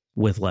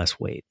with less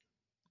weight.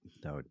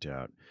 No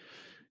doubt.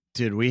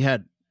 Dude, we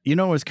had, you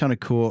know what's kind of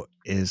cool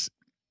is,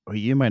 well,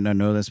 you might not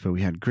know this, but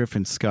we had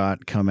Griffin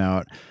Scott come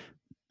out,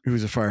 who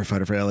was a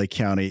firefighter for LA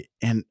County.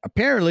 And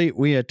apparently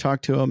we had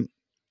talked to him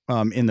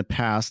in the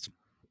past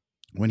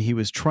when he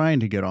was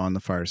trying to get on the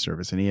fire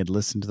service, and he had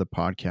listened to the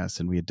podcast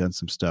and we had done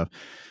some stuff.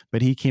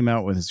 But he came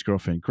out with his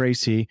girlfriend,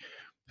 Gracie,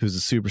 who's a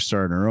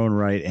superstar in her own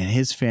right, and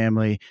his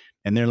family.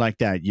 And they're like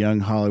that young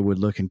Hollywood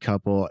looking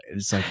couple.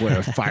 It's like what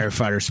a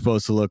firefighter's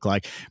supposed to look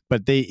like.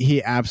 But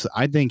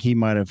I think he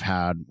might have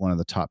had one of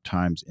the top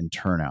times in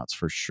turnouts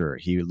for sure.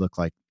 He looked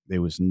like it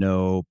was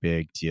no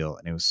big deal.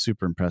 And it was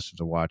super impressive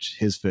to watch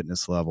his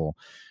fitness level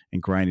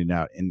and grinding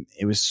out. And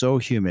it was so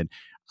humid.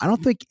 I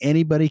don't think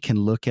anybody can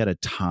look at a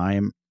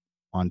time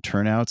on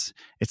turnouts.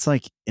 It's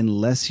like,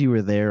 unless you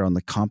were there on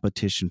the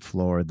competition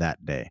floor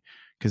that day,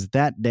 because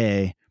that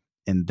day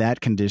in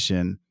that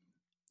condition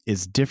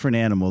is different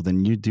animal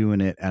than you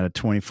doing it at a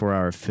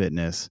 24-hour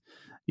fitness.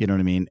 You know what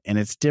I mean? And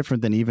it's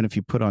different than even if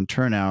you put on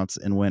turnouts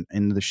and went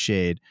into the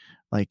shade.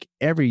 Like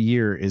every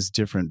year is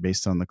different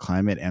based on the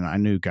climate. And I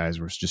knew guys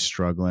were just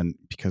struggling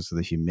because of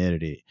the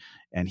humidity,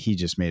 and he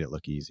just made it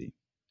look easy.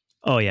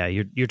 Oh yeah,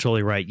 you're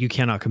totally right. You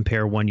cannot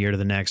compare one year to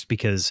the next,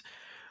 because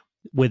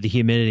with the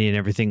humidity and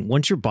everything,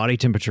 once your body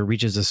temperature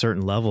reaches a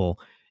certain level,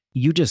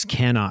 you just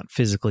cannot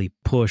physically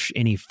push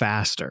any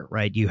faster,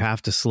 right? You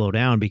have to slow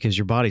down because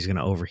your body's going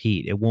to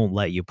overheat. It won't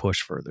let you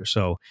push further.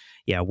 So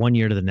yeah, one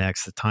year to the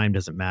next, the time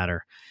doesn't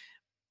matter.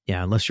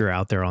 Yeah, unless you're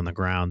out there on the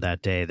ground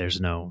that day, there's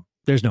no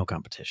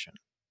competition.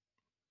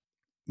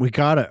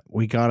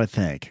 we gotta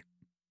thank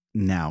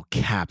now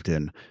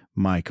Captain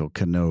Michael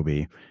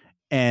Kenobi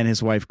and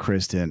his wife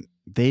Kristen.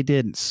 They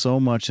did so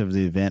much of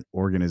the event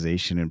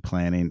organization and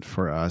planning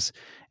for us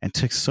and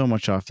took so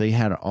much off. They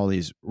had all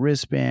these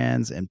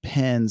wristbands and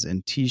pens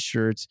and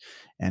t-shirts,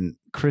 and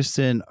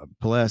Kristen,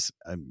 bless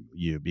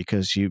you,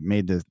 because you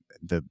made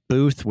the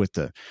booth with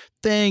the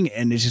thing,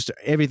 and it's just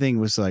everything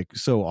was like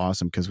so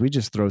awesome because we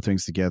just throw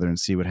things together and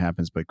see what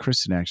happens. But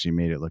Kristen actually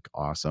made it look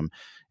awesome,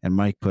 and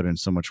Mike put in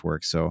so much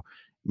work. So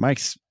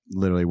Mike's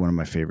literally one of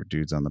my favorite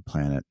dudes on the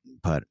planet,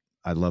 but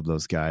I love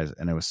those guys,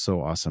 and it was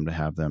so awesome to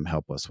have them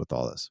help us with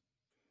all this.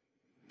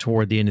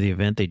 Toward the end of the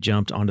event, they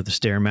jumped onto the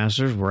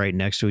Stairmasters right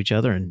next to each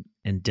other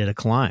and did a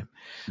climb.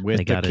 With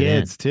the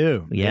kids,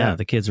 too. Yeah,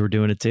 the kids were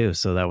doing it, too.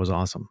 So that was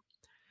awesome.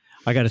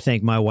 I got to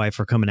thank my wife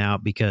for coming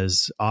out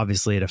because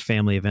obviously at a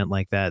family event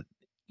like that,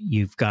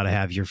 you've got to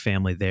have your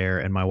family there.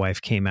 And my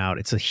wife came out.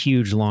 It's a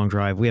huge, long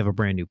drive. We have a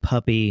brand new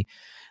puppy.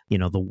 You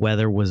know, the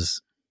weather was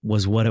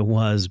what it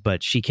was,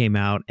 but she came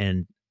out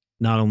and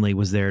not only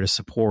was there to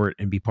support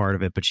and be part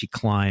of it, but she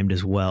climbed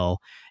as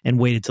well and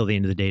waited till the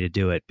end of the day to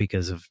do it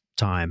because of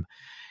time.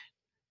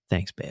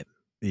 Thanks, babe.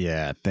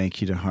 Yeah,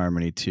 thank you to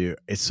Harmony, too.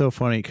 It's so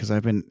funny because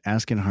I've been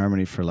asking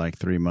Harmony for like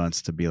 3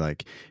 months to be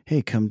like,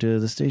 hey, come to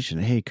the station.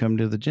 Hey, come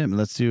to the gym.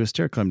 Let's do a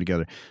stair climb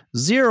together.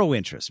 Zero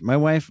interest. My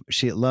wife,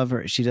 she love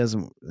her. She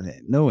doesn't,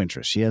 no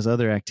interest. She has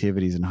other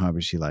activities and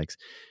hobbies she likes.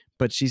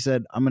 But she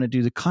said, I'm going to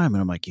do the climb.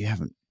 And I'm like, you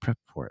haven't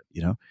prepped for it,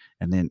 you know?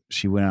 And then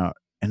she went out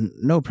and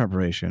no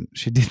preparation.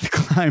 She did the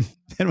climb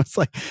and was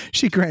like,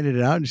 she grinded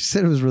it out and she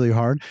said it was really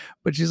hard,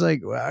 but she's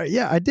like, well,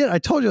 yeah, I did. I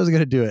told you I was going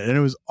to do it. And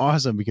it was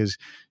awesome because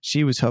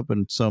she was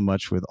helping so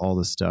much with all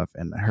the stuff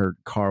and her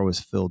car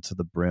was filled to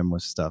the brim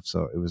with stuff.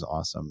 So it was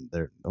awesome.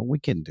 We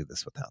couldn't do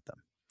this without them.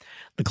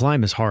 The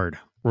climb is hard,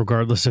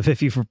 regardless of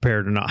if you've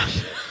prepared or not.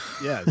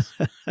 Yes.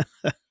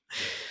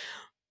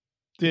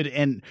 Dude.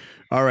 And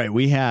all right,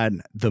 we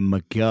had the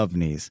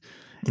McGovneys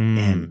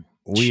and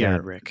we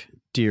Chadrick.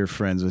 Dear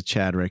friends with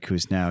Chadrick,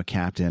 who's now a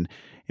captain,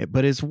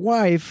 but his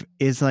wife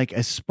is like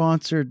a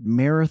sponsored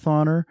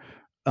marathoner,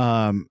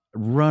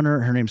 runner.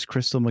 Her name's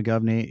Crystal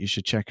McGovney. You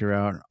should check her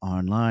out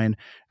online.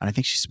 And I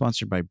think she's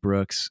sponsored by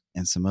Brooks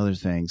and some other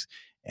things.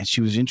 And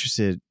she was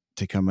interested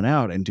to coming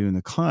out and doing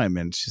the climb.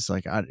 And she's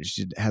like,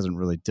 she hasn't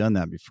really done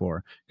that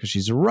before because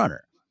she's a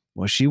runner.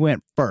 Well, she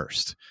went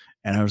first.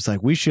 And I was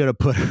like, we should have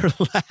put her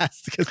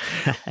last because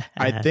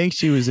I think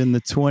she was in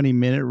the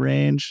 20-minute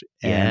range,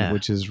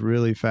 which is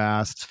really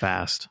fast. It's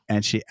fast.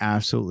 And she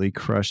absolutely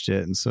crushed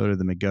it. And so did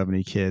the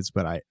McGovney kids.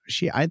 But I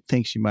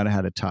think she might have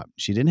had a top.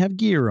 She didn't have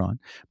gear on,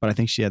 but I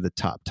think she had the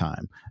top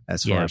time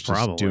as far as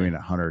just doing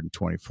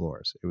 120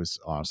 floors. It was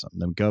awesome.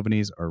 The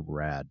McGovneys are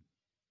rad.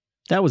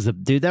 That was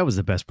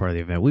the best part of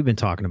the event. We've been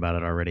talking about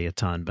it already a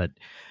ton, but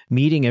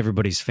meeting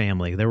everybody's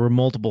family. There were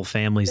multiple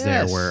families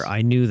there where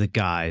I knew the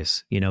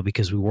guys, you know,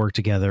 because we worked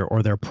together,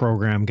 or they're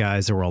program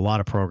guys. There were a lot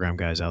of program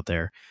guys out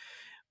there,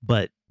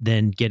 but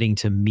then getting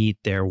to meet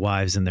their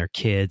wives and their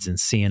kids and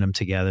seeing them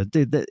together,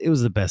 it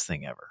was the best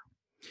thing ever.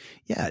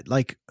 Yeah.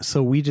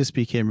 So we just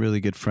became really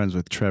good friends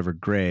with Trevor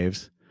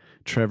Graves.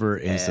 Trevor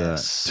is a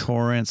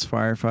Torrance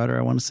firefighter,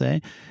 I want to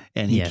say.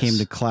 And he came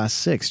to Class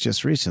 6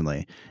 just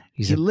recently.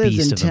 He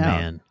lives in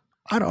town.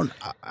 A man.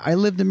 I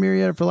lived in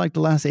Marietta for like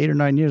the last 8 or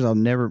 9 years. I've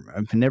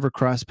never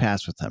crossed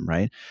paths with him.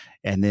 Right.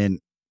 And then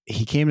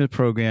he came to the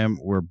program.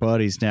 We're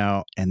buddies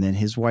now. And then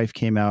his wife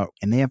came out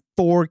and they have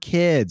 4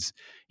 kids.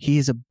 He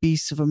is a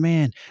beast of a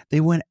man.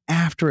 They went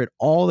after it.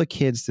 All the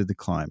kids did the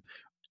climb.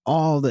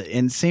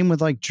 And same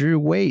with like Drew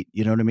Waite,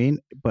 you know what I mean?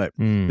 But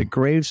the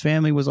Graves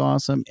family was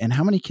awesome. And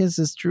how many kids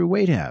does Drew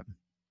Waite have?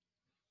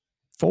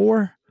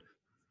 4?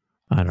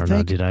 I don't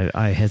know, dude.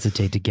 I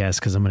hesitate to guess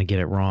because I'm going to get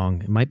it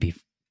wrong. It might be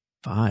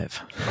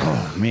 5.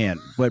 Oh, man.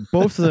 But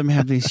both of them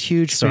have these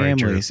huge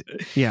families. Drew.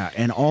 Yeah.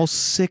 And all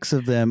 6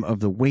 of them,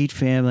 of the Waite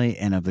family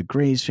and of the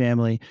Graves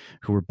family,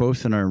 who were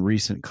both in our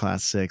recent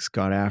Class 6,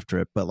 got after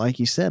it. But like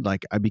you said,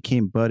 like I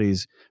became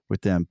buddies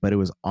with them. But it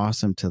was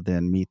awesome to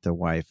then meet the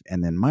wife.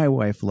 And then my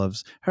wife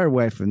loves her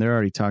wife. And they're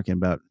already talking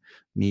about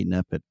meeting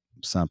up at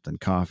something,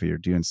 coffee or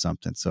doing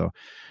something. So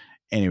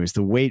anyways,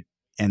 the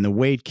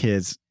Waite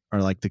kids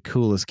are like the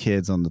coolest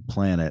kids on the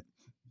planet.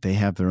 They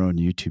have their own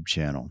YouTube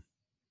channel.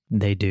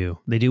 They do.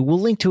 We'll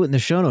link to it in the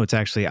show notes,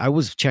 actually. I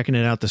was checking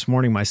it out this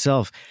morning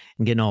myself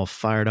and getting all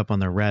fired up on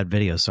their rad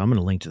videos. So I'm going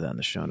to link to that in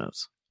the show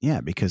notes.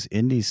 Yeah, because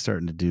Indy's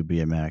starting to do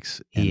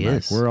BMX. And he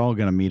is. We're all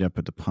going to meet up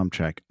at the pump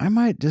track. I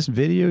might just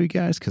video you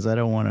guys because I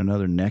don't want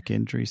another neck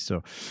injury.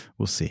 So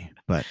we'll see.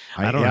 But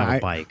I don't have a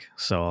bike,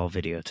 so I'll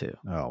video too.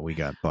 Oh, we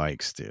got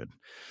bikes, dude.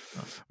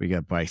 We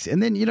got bikes.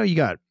 And then, you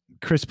got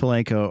Chris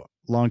Palenko,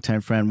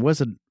 longtime friend,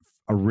 was an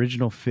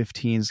original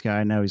 15s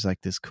guy. Now he's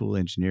like this cool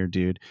engineer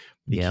dude.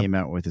 He came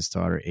out with his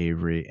daughter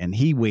Avery, and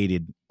he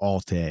waited all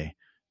day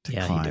to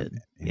climb. He did.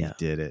 And he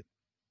did it.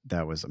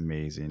 That was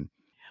amazing.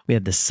 We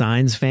had the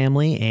Signs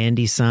family.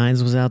 Andy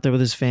Signs was out there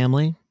with his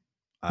family.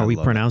 Are we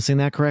pronouncing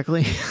that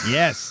correctly?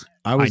 Yes.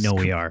 I know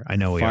we are.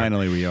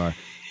 Finally we are.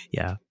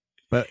 Yeah.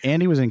 But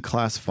Andy was in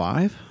Class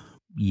 5?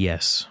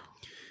 Yes.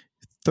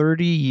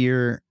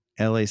 30-year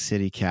LA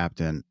City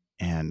captain.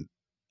 And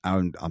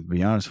I'll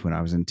be honest, when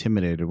I was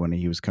intimidated when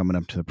he was coming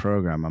up to the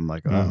program, I'm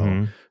like,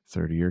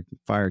 30-year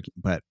fire.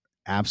 But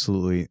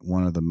absolutely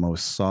one of the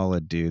most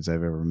solid dudes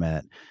I've ever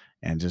met.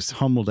 And just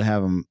humbled to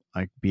have him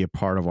like be a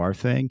part of our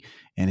thing.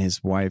 And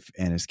his wife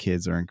and his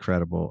kids are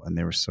incredible. And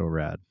they were so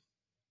rad.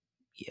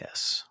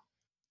 Yes.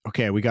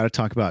 Okay, we got to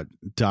talk about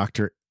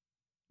Dr.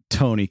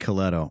 Tony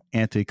Coletto.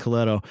 Anthony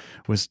Coletto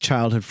was a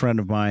childhood friend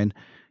of mine.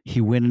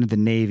 He went into the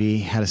Navy,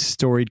 had a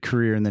storied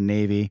career in the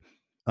Navy.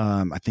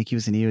 I think he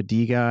was an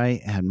EOD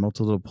guy, had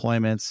multiple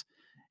deployments,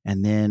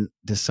 and then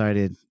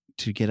decided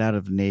to get out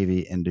of the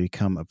Navy and to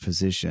become a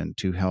physician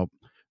to help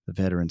the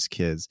veterans'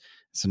 kids.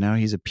 So now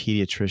he's a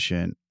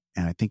pediatrician,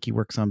 and I think he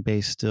works on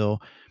base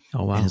still.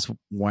 Oh, wow. And his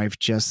wife,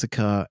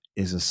 Jessica,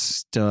 is a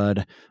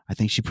stud. I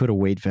think she put a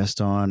weight vest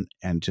on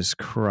and just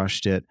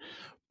crushed it.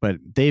 But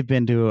they've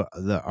been to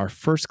our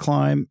first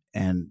climb,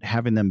 and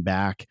having them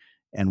back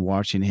and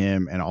watching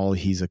him and all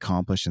he's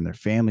accomplished and their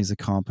family's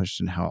accomplished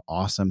and how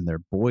awesome their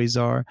boys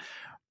are.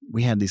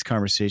 We had these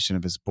conversations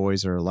of his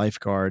boys are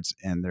lifeguards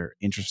and they're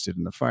interested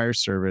in the fire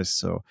service.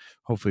 So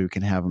hopefully we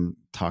can have them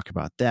talk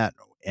about that.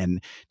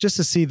 And just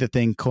to see the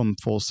thing come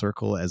full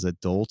circle as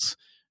adults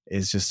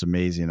is just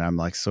amazing. I'm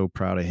like so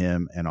proud of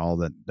him and all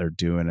that they're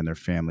doing, and their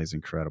family's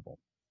incredible.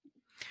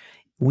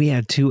 We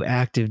had 2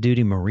 active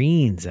duty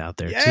Marines out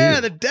there too. Yeah,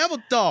 the Devil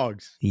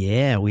Dogs.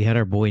 Yeah, we had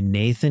our boy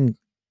Nathan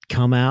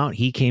come out.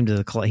 He came to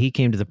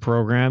the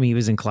program. He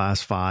was in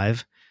class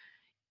 5.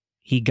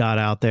 He got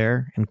out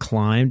there and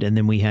climbed, and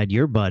then we had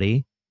your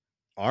buddy,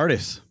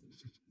 Artis,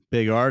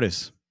 big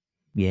Artis.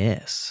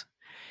 Yes,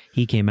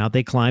 he came out.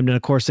 They climbed, and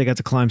of course they got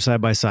to climb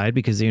side by side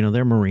because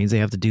they're Marines. They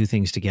have to do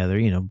things together.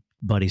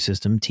 Buddy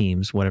system,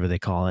 teams, whatever they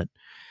call it.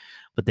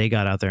 But they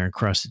got out there and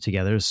crushed it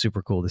together. It was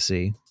super cool to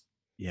see.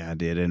 Yeah, I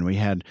did. And we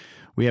have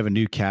a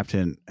new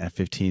captain at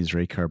 15's,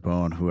 Ray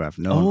Carbone, who I've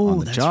known on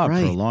the job for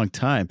a long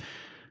time.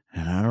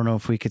 And I don't know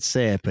if we could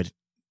say it, but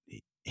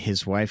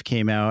his wife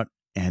came out,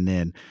 and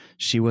then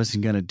she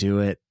wasn't going to do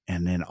it.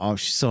 And then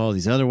she saw all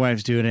these other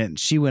wives doing it, and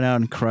she went out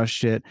and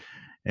crushed it.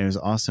 And it was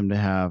awesome to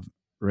have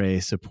Ray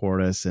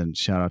support us, and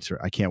shout out to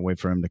her. I can't wait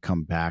for him to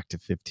come back to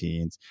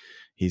 15's.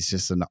 He's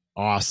just an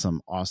awesome,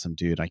 awesome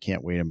dude. I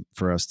can't wait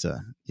for us to,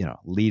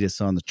 lead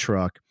us on the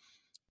truck.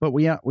 But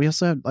we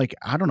also had, like,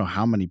 I don't know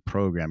how many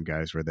program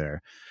guys were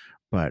there,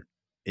 but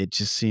it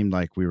just seemed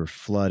like we were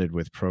flooded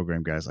with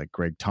program guys like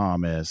Greg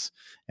Thomas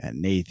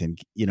and Nathan,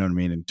 you know what I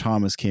mean? And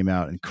Thomas came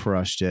out and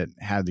crushed it,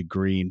 had the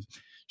green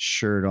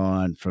shirt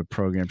on for a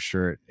program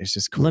shirt. It's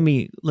just cool. Let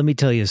me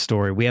tell you a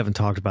story. We haven't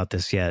talked about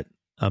this yet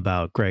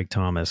about Greg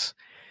Thomas.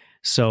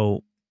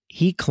 So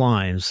he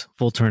climbs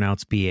full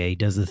turnouts BA,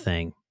 does the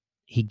thing.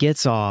 He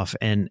gets off,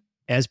 and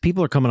as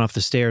people are coming off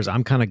the stairs,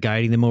 I'm kind of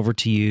guiding them over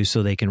to you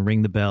so they can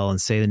ring the bell and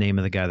say the name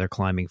of the guy they're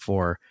climbing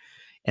for.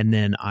 And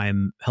then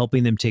I'm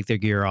helping them take their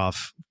gear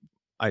off.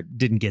 I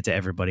didn't get to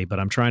everybody, but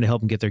I'm trying to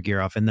help them get their gear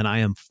off. And then I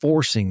am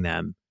forcing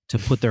them to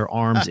put their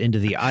arms into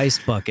the ice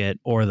bucket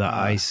or the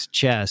ice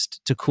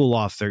chest to cool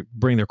off,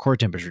 bring their core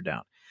temperature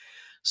down.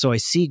 So I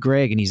see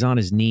Greg, and he's on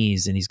his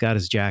knees, and he's got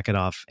his jacket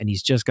off, and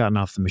he's just gotten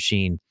off the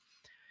machine.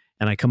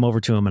 And I come over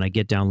to him, and I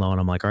get down low,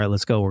 and I'm like, all right,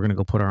 let's go. We're going to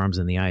go put our arms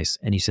in the ice.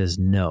 And he says,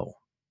 no.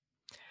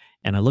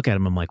 And I look at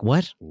him, I'm like,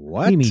 what?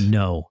 What do you mean,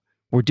 no?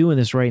 We're doing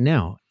this right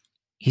now.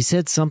 He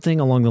said something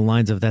along the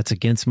lines of, that's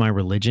against my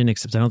religion,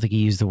 except I don't think he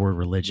used the word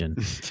religion.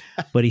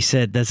 But he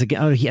said, I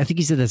think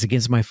he said that's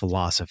against my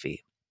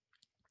philosophy.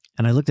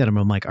 And I looked at him,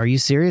 I'm like, are you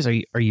serious?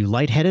 Are you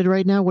lightheaded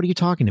right now? What are you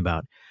talking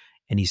about?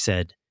 And he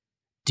said,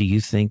 do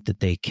you think that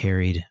they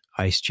carried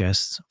ice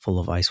chests full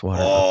of ice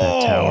water up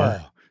that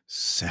tower?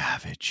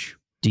 Savage.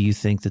 Do you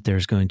think that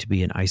there's going to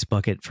be an ice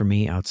bucket for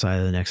me outside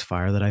of the next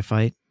fire that I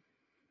fight?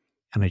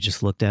 And I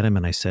just looked at him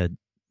and I said,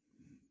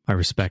 I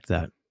respect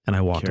that. And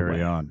I walked away.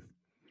 Carry on.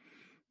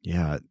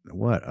 Yeah,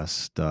 what a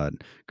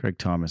stud. Greg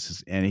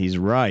Thomas and he's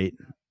right.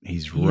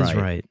 He's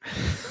right.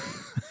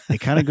 It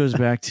kind of goes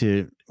back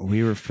to,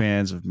 we were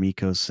fans of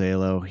Miko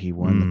Salo. He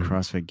won the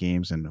CrossFit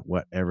Games in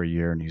whatever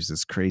year, and he was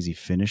this crazy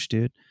Finnish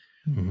dude.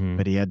 Mm-hmm.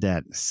 But he had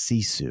that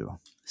sisu.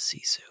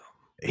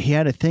 He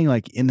had a thing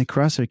like in the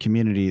CrossFit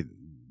community.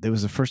 It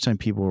was the first time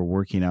people were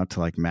working out to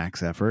like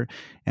max effort,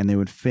 and they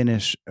would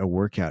finish a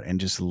workout and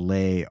just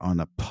lay on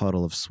a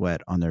puddle of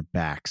sweat on their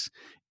backs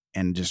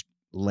and just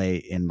lay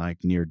in like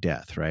near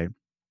death. Right.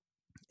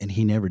 And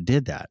he never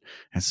did that.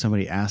 And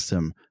somebody asked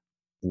him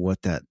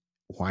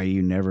why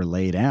you never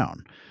lay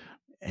down.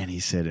 And he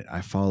said,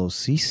 I follow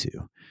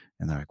sisu.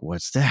 And they're like,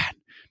 what's that?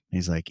 And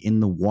he's like, in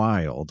the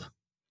wild,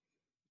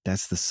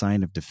 that's the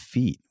sign of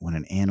defeat when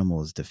an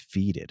animal is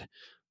defeated.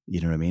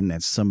 You know what I mean?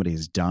 That somebody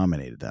has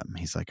dominated them.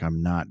 He's like,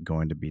 I'm not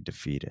going to be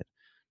defeated.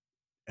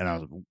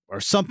 Or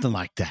something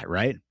like that,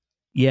 right?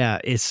 Yeah.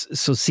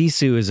 So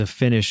sisu is a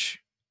Finnish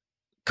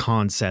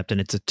concept,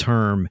 and it's a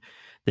term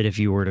that if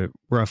you were to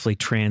roughly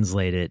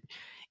translate it,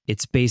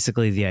 it's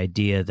basically the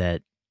idea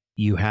that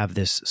you have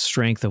this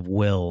strength of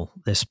will,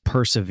 this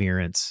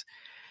perseverance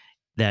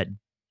that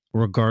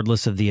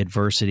regardless of the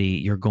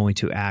adversity, you're going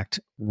to act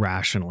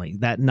rationally.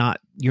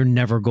 You're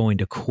never going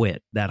to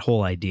quit, that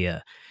whole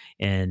idea.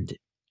 And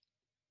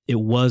it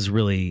was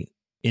really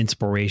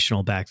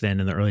inspirational back then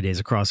in the early days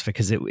of CrossFit,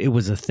 because it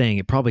was a thing.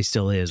 It probably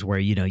still is, where,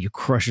 you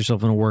crush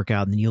yourself in a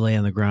workout and then you lay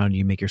on the ground and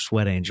you make your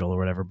sweat angel or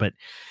whatever. But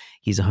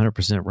he's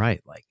 100%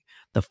 right. Like,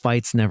 the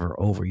fight's never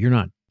over. You're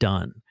not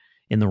done.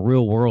 In the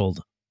real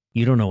world,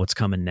 you don't know what's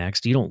coming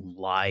next. You don't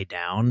lie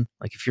down.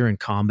 Like, if you're in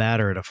combat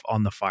or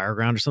on the fire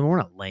ground or something, we're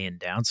not laying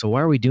down. So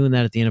why are we doing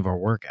that at the end of our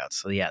workouts?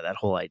 So yeah, that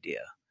whole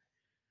idea.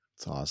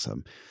 It's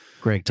awesome.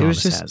 Greg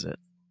Thomas has it.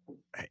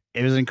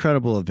 It was an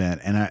incredible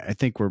event, and I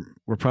think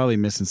we're probably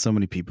missing so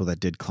many people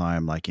that did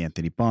climb, like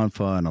Anthony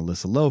Bonfa and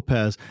Alyssa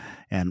Lopez,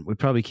 and we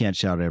probably can't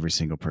shout out every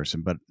single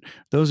person, but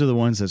those are the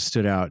ones that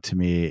stood out to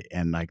me,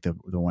 and like the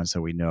ones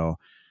that we know.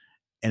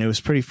 And it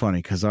was pretty funny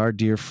because our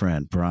dear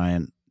friend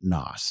Brian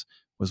Noss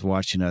was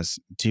watching us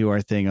do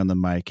our thing on the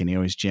mic, and he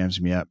always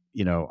jams me up.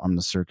 I'm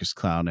the circus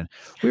clown, and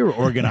we were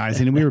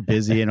organizing and we were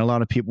busy, and a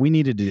lot of people, we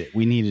needed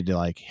to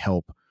like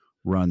help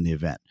run the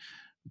event.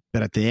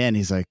 But at the end,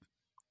 he's like,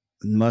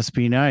 must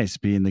be nice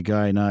being the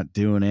guy not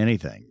doing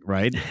anything,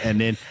 right?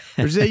 And then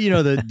there's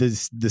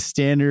the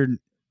standard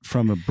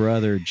from a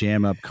brother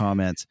jam up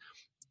comments,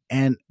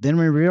 and then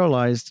we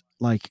realized,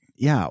 like,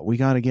 yeah, we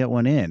got to get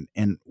one in.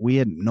 And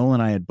Noel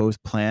and I had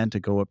both planned to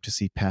go up to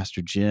see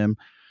Pastor Jim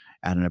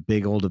at a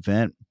big old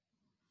event,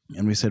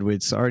 and we said,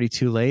 it's already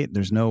too late.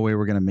 There's no way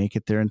we're going to make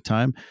it there in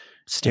time.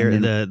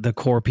 The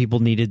core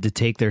people needed to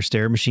take their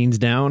stair machines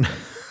down.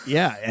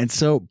 Yeah, and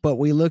so, but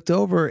we looked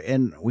over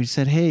and we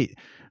said, hey,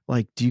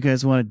 like, do you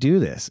guys want to do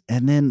this?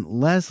 And then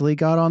Leslie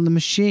got on the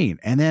machine,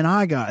 and then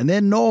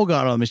Noel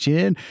got on the machine,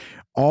 and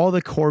all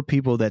the core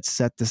people that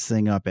set this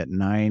thing up at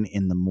 9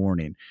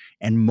 a.m,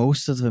 and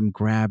most of them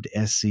grabbed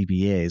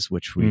SCBAs,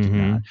 which we did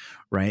not,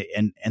 right?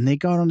 And they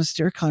got on the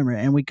stair climber,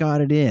 and we got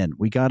it in.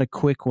 We got a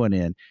quick one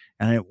in,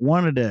 and I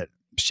wanted to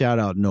shout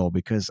out Noel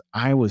because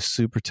I was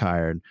super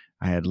tired.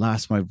 I had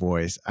lost my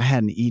voice. I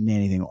hadn't eaten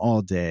anything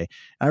all day.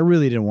 I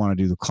really didn't want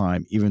to do the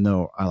climb, even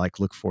though I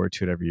look forward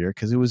to it every year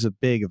because it was a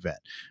big event.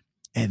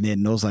 And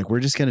then Noel's like, we're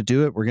just going to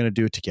do it. We're going to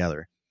do it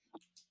together.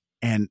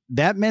 And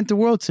that meant the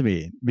world to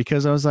me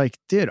because I was like,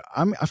 dude,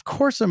 of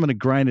course I'm going to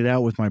grind it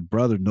out with my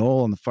brother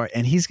Noel on the fire.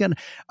 And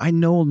I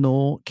know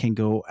Noel can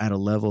go at a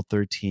level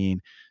 13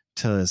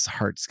 to his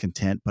heart's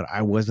content, but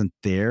I wasn't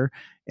there.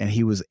 And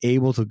he was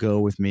able to go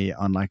with me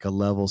on like a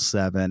level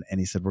 7. And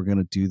he said, we're going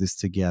to do this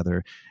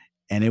together.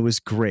 And it was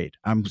great.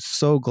 I'm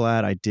so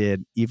glad I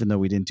did, even though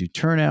we didn't do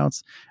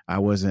turnouts. I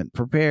wasn't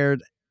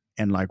prepared.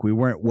 And like, we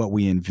weren't what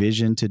we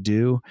envisioned to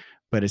do,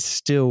 but it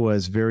still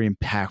was very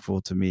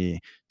impactful to me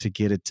to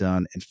get it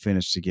done and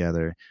finish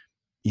together,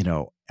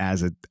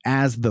 as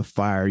the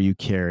fire you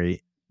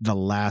carry, the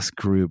last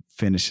group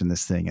finishing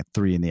this thing at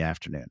 3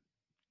 p.m.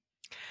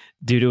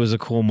 Dude, it was a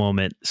cool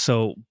moment.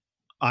 So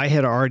I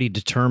had already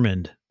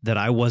determined that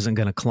I wasn't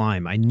going to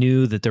climb. I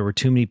knew that there were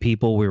too many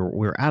people. We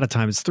were out of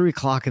time. It's 3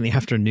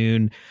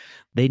 p.m.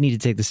 They need to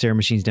take the stair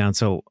machines down.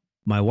 So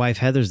my wife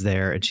Heather's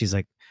there, and she's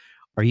like,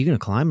 are you going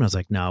to climb? And I was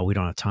like, no, we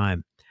don't have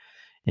time.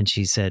 And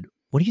she said,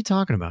 what are you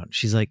talking about?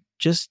 She's like,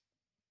 just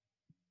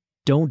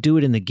don't do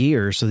it in the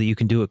gear so that you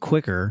can do it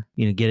quicker,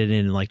 get it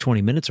in like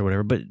 20 minutes or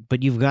whatever,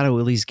 but you've got to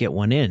at least get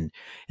one in.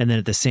 And then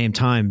at the same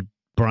time,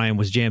 Brian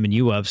was jamming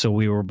you up. So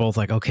we were both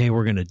like, okay,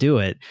 we're going to do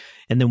it.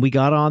 And then we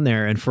got on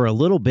there, and for a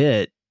little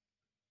bit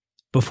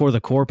before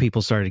the core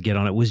people started to get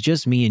on, it was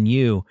just me and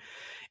you.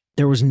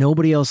 There was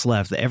nobody else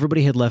left.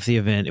 Everybody had left the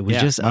event. It was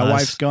just my us.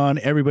 wife's gone.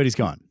 Everybody's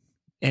gone.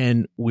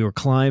 And we were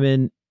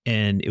climbing,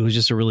 and it was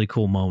just a really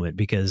cool moment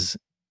because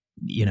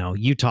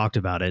you talked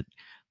about it.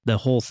 The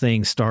whole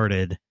thing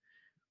started,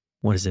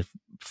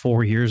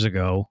 4 years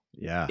ago?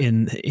 Yeah.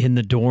 In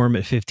the dorm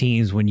at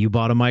 15s when you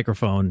bought a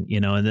microphone,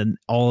 and then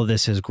all of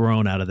this has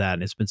grown out of that,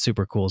 and it's been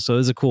super cool. So it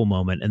was a cool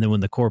moment. And then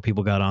when the core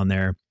people got on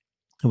there,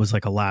 it was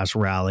like a last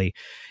rally.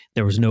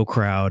 There was no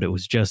crowd. It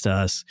was just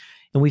us.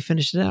 And we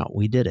finished it out.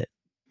 We did it.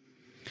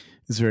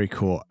 It's very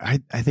cool. I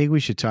think we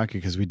should talk,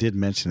 because we did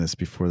mention this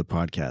before the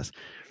podcast.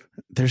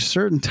 There's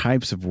certain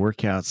types of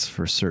workouts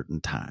for certain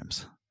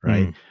times,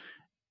 right?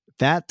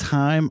 That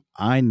time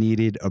I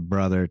needed a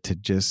brother to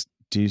just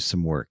do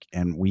some work,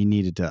 and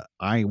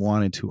I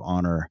wanted to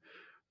honor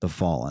the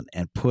fallen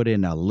and put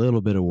in a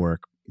little bit of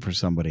work for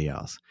somebody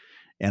else.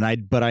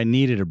 But I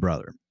needed a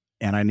brother,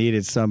 and I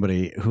needed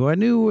somebody who I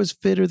knew was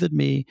fitter than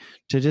me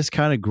to just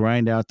kind of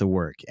grind out the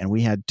work. And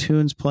we had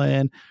tunes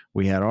playing.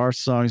 We had our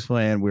songs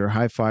playing. We were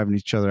high-fiving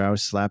each other. I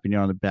was slapping you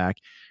on the back.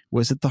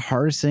 Was it the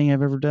hardest thing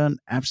I've ever done?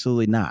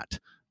 Absolutely not.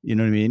 You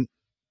know what I mean?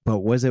 But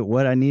was it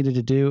what I needed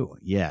to do?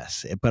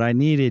 Yes. But I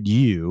needed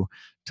you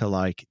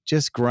to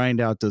just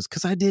grind out those,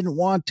 because I didn't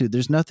want to.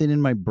 There's nothing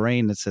in my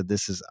brain that said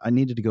I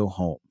needed to go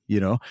home,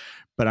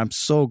 but I'm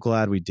so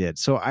glad we did.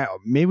 So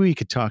maybe we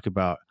could talk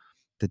about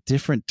the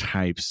different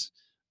types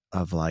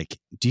of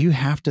do you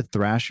have to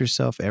thrash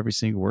yourself every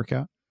single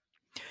workout?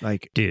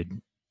 Dude,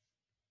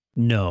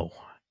 no.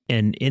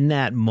 And in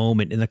that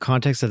moment, in the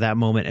context of that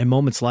moment and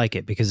moments like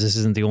it, because this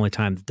isn't the only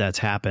time that's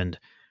happened,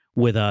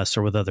 with us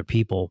or with other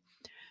people,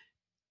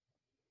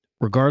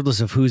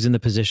 regardless of who's in the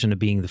position of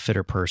being the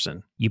fitter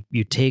person,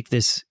 you take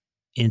this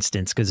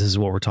instance, because this is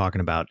what we're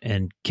talking about,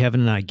 and Kevin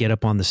and I get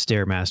up on the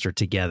Stairmaster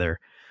together.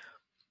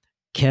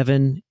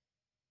 Kevin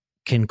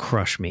can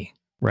crush me,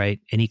 right?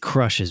 And he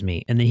crushes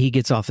me, and then he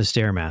gets off the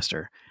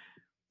Stairmaster,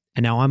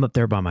 and now I'm up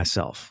there by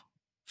myself,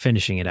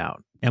 finishing it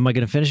out. Am I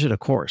going to finish it? Of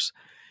course.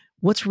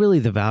 What's really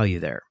the value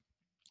there?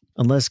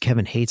 Unless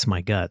Kevin hates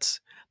my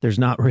guts, there's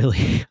not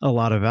really a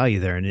lot of value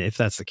there. And if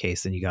that's the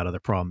case, then you got other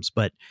problems.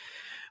 But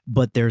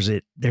there's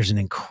an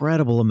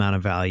incredible amount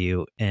of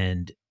value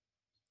and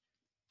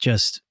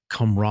just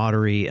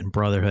camaraderie and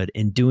brotherhood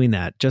in doing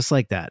that, just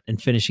like that,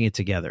 and finishing it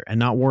together and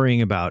not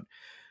worrying about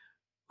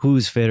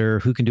who's fitter,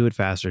 who can do it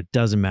faster. It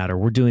doesn't matter.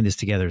 We're doing this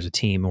together as a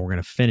team, and we're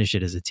going to finish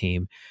it as a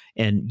team.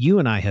 And you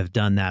and I have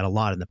done that a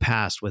lot in the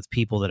past with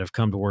people that have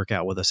come to work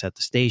out with us at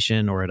the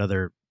station or at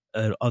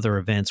other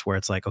events where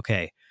it's like,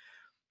 okay,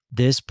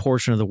 this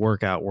portion of the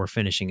workout we're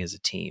finishing as a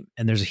team,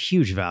 and there's a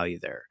huge value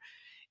there.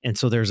 And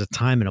so there's a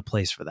time and a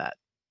place for that.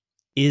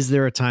 Is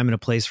there a time and a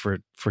place for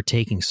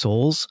taking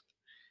souls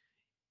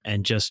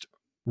and just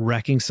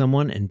wrecking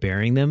someone and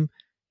burying them?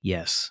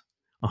 Yes,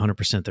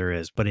 100% there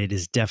is, but it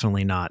is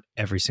definitely not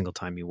every single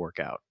time you work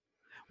out.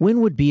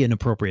 When would be an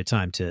appropriate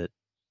time to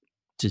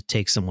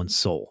take someone's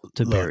soul,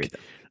 to bury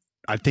them?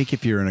 I think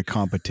if you're in a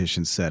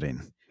competition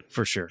setting,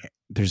 for sure,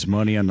 there's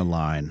money on the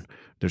line,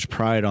 there's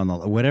pride on the,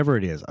 whatever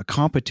it is, a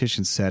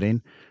competition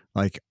setting.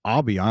 Like,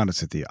 I'll be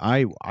honest with you,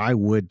 I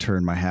would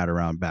turn my hat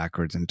around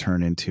backwards and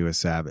turn into a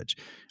savage.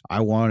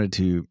 I wanted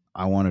to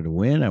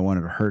win. I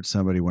wanted to hurt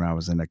somebody when I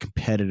was in a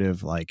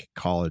competitive, like,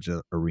 college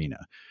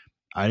arena.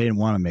 I didn't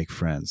want to make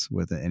friends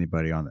with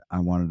anybody on it. I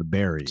wanted to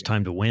bury. It's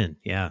time to win.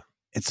 Yeah.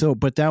 And so,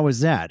 but that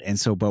was that. And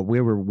so, but we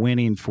were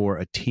winning for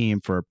a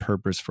team, for a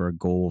purpose, for a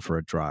goal, for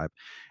a drive.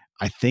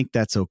 I think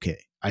that's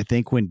okay. I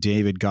think when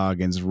David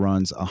Goggins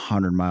runs a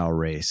 100-mile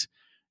race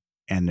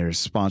and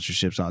there's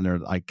sponsorships on there,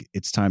 like,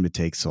 it's time to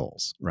take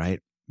souls, right?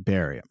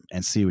 Bury them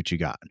and see what you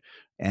got.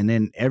 And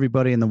then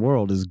everybody in the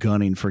world is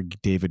gunning for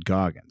David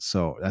Goggins.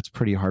 So that's a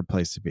pretty hard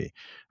place to be.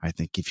 I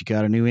think if you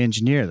got a new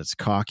engineer that's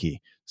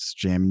cocky,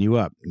 jamming you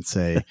up and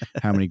say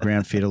how many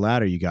grand feet of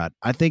ladder you got,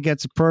 I think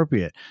that's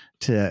appropriate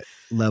to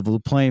level the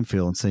playing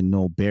field and say,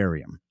 no,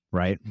 bury him,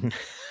 right?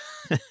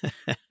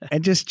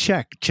 And just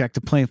check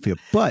the playing field.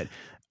 But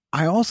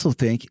I also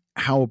think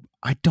I'm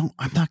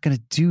not going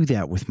to do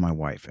that with my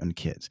wife and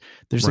kids.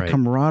 There's a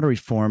camaraderie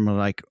form.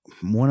 Like,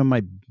 one of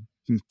my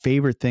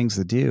favorite things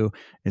to do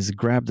is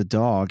grab the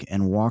dog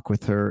and walk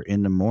with her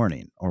in the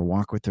morning or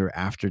walk with her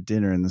after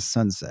dinner in the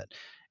sunset.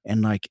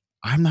 And, like,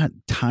 I'm not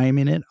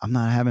timing it. I'm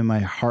not having my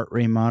heart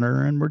rate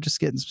monitor, and we're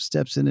just getting some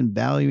steps in and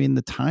valuing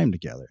the time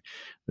together.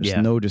 There's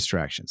no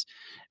distractions.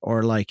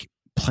 Or, like,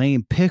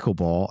 playing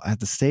pickleball at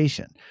the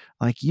station.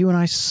 Like, you and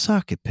I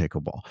suck at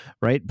pickleball,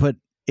 right? But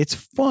it's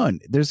fun.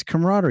 There's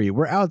camaraderie.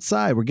 We're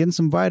outside. We're getting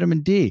some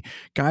vitamin D.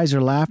 Guys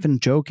are laughing,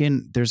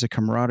 joking. There's a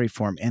camaraderie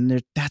form,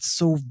 and that's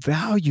so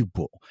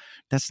valuable.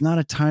 That's not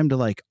a time to,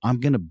 like, I'm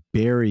going to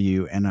bury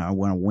you and I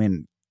want to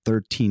win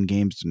 13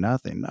 games to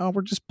nothing. No,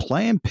 we're just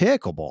playing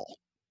pickleball.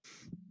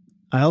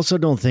 I also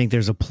don't think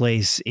there's a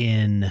place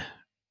in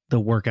the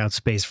workout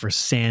space for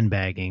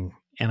sandbagging.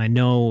 And I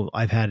know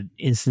I've had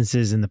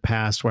instances in the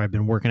past where I've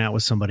been working out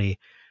with somebody,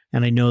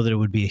 and I know that it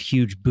would be a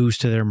huge boost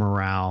to their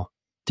morale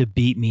to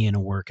beat me in a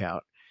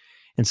workout.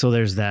 And so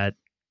there's that,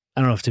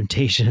 I don't know if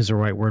temptation is the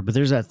right word, but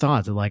there's that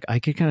thought that, like, I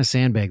could kind of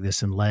sandbag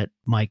this and let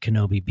Mike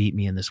Kenobi beat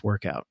me in this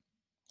workout.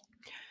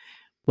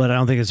 But I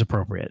don't think it's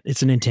appropriate.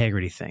 It's an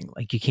integrity thing.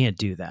 Like, you can't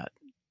do that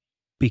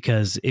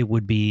because it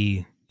would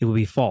be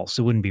false.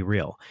 It wouldn't be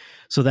real.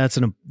 So that's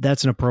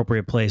an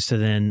appropriate place to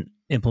then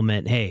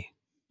implement, hey,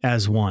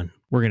 as one,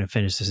 we're going to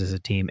finish this as a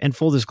team. And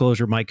full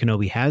disclosure, Mike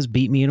Kenobi has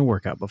beat me in a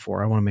workout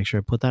before. I want to make sure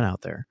I put that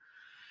out there.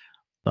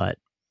 But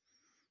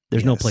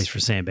there's no place for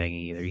sandbagging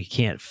either. You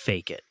can't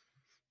fake it.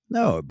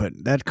 No, but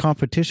that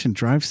competition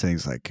drives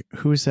things. Like,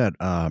 who is that?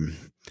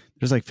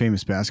 There's, like,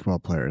 famous basketball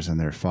players and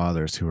their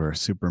fathers who are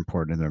super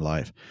important in their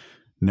life.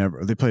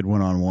 They played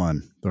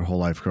one-on-one their whole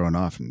life growing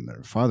up, and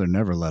their father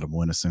never let them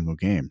win a single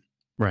game.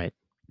 Right.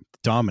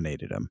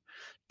 Dominated them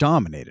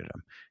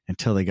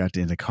until they got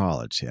into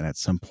college. And at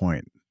some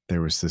point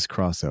there was this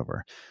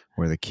crossover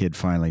where the kid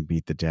finally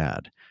beat the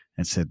dad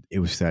and said it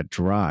was that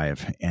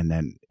drive. And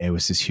then it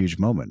was this huge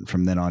moment.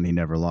 From then on, he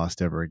never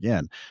lost ever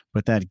again.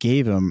 But that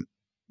gave him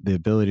the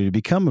ability to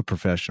become a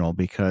professional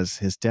because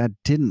his dad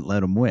didn't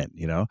let him win,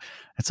 you know?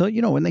 And so,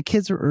 you know, when the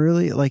kids are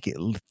early, like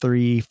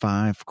 3,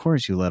 5, of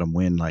course you let them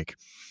win, like,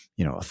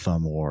 you know, a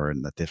thumb war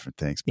and the different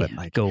things, but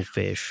like go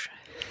fish.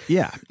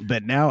 Yeah.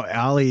 But now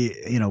Allie,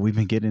 you know, we've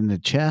been getting into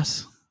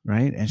chess,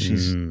 right? And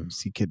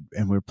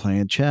and we're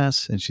playing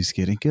chess and she's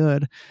getting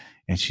good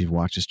and she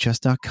watches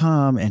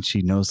chess.com and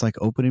she knows, like,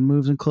 opening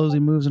moves and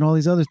closing moves and all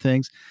these other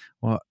things.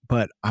 Well,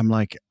 but I'm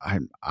like,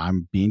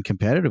 I'm being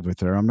competitive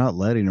with her. I'm not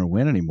letting her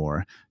win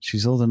anymore.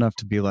 She's old enough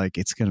to be like,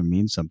 it's going to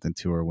mean something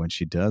to her when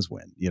she does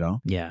win, you know?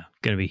 Yeah.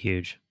 Going to be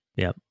huge.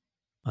 Yep.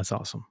 That's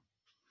awesome.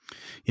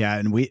 Yeah,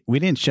 and we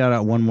didn't shout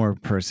out one more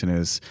person.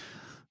 Is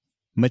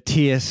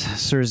Matthias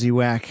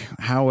Serziwak,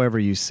 however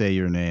you say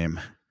your name.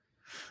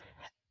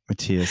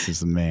 Matthias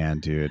is the man,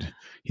 dude.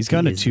 He's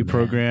gone to 2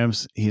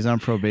 programs. He's on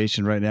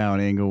probation right now in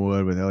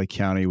Englewood with LA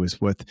County. He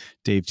was with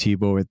Dave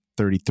Tebow with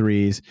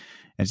 33s.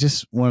 And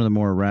just one of the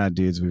more rad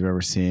dudes we've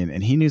ever seen.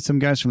 And he knew some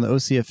guys from the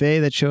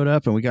OCFA that showed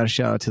up, and we got a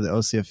shout out to the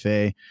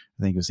OCFA.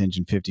 I think it was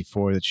Engine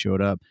 54 that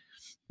showed up.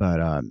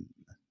 But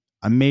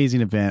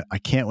amazing event. I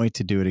can't wait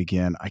to do it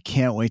again. I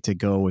can't wait to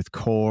go with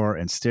Core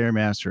and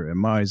Stairmaster and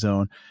My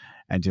Zone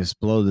and just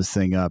blow this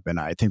thing up. And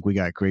I think we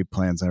got great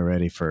plans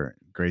already for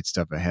great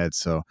stuff ahead.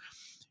 So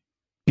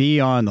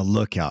be on the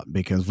lookout,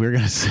 because we're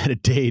going to set a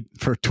date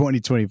for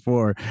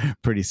 2024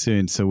 pretty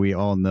soon. So we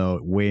all know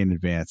way in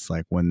advance,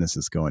 like when this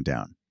is going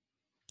down.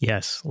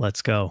 Yes,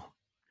 let's go.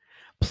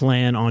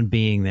 Plan on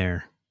being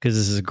there, because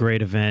this is a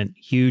great event,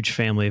 huge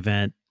family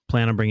event.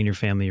 Plan on bringing your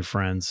family, your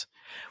friends.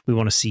 We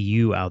want to see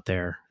you out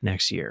there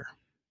next year.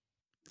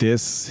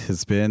 This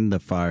has been the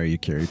Fire You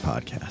Carry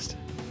podcast.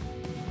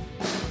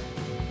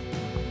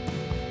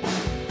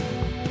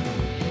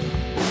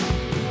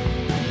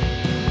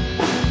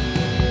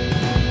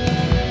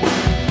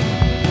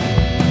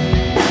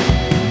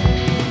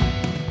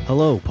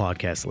 Hello,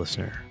 podcast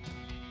listener.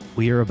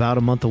 We are about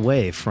a month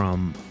away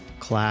from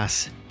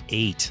Class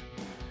 8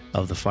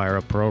 of the Fire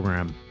Up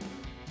program.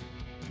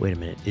 Wait a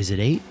minute, is it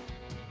 8?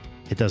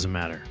 It doesn't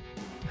matter.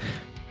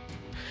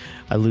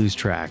 I lose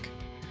track.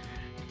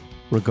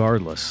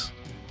 Regardless,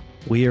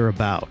 we are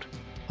about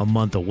a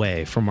month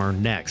away from our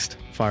next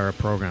Fire Up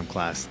program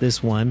class.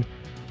 This one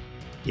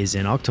is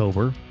in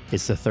October.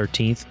 It's the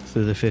 13th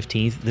through the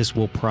 15th. This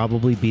will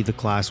probably be the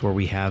class where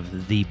we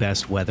have the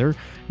best weather.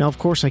 Now, of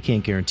course, I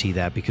can't guarantee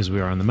that because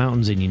we are in the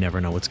mountains and you never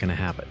know what's going to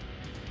happen.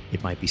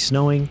 It might be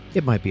snowing.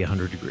 It might be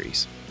 100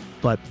 degrees.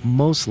 But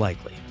most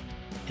likely,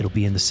 it'll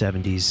be in the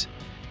 70s.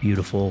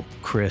 Beautiful,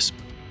 crisp,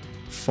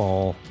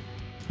 fall.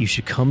 You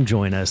should come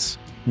join us,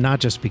 not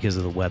just because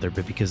of the weather,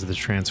 but because of the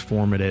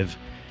transformative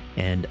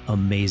and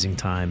amazing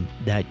time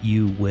that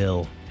you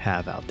will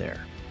have out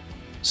there.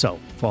 So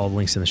follow the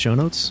links in the show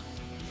notes,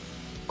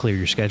 clear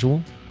your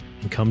schedule,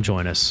 and come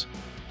join us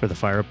for the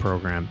Fire Up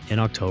program in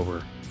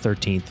October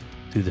 13th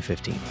through the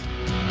 15th.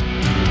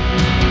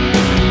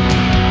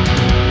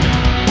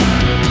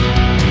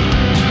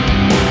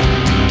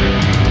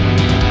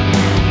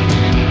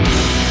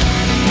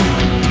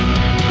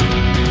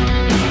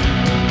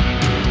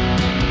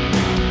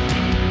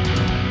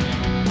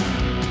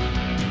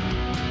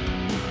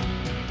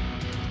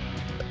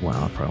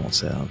 Wow, I probably won't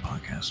say that on the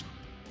podcast.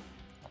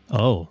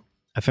 Oh,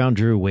 I found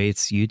Drew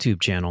Waite's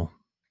YouTube channel.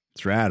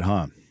 It's rad,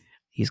 huh?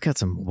 He's got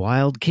some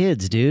wild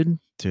kids, dude.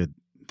 Dude,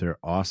 they're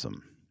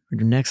awesome.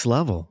 Next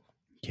level.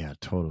 Yeah,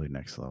 totally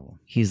next level.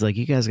 He's like,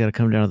 you guys got to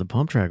come down to the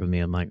pump track with me.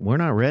 I'm like, we're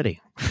not ready.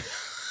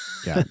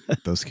 Yeah,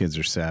 those kids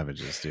are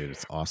savages, dude.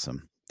 It's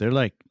awesome. They're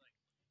like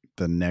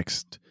the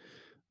next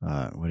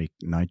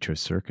Nitro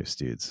Circus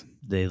dudes.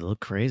 They look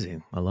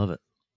crazy. I love it.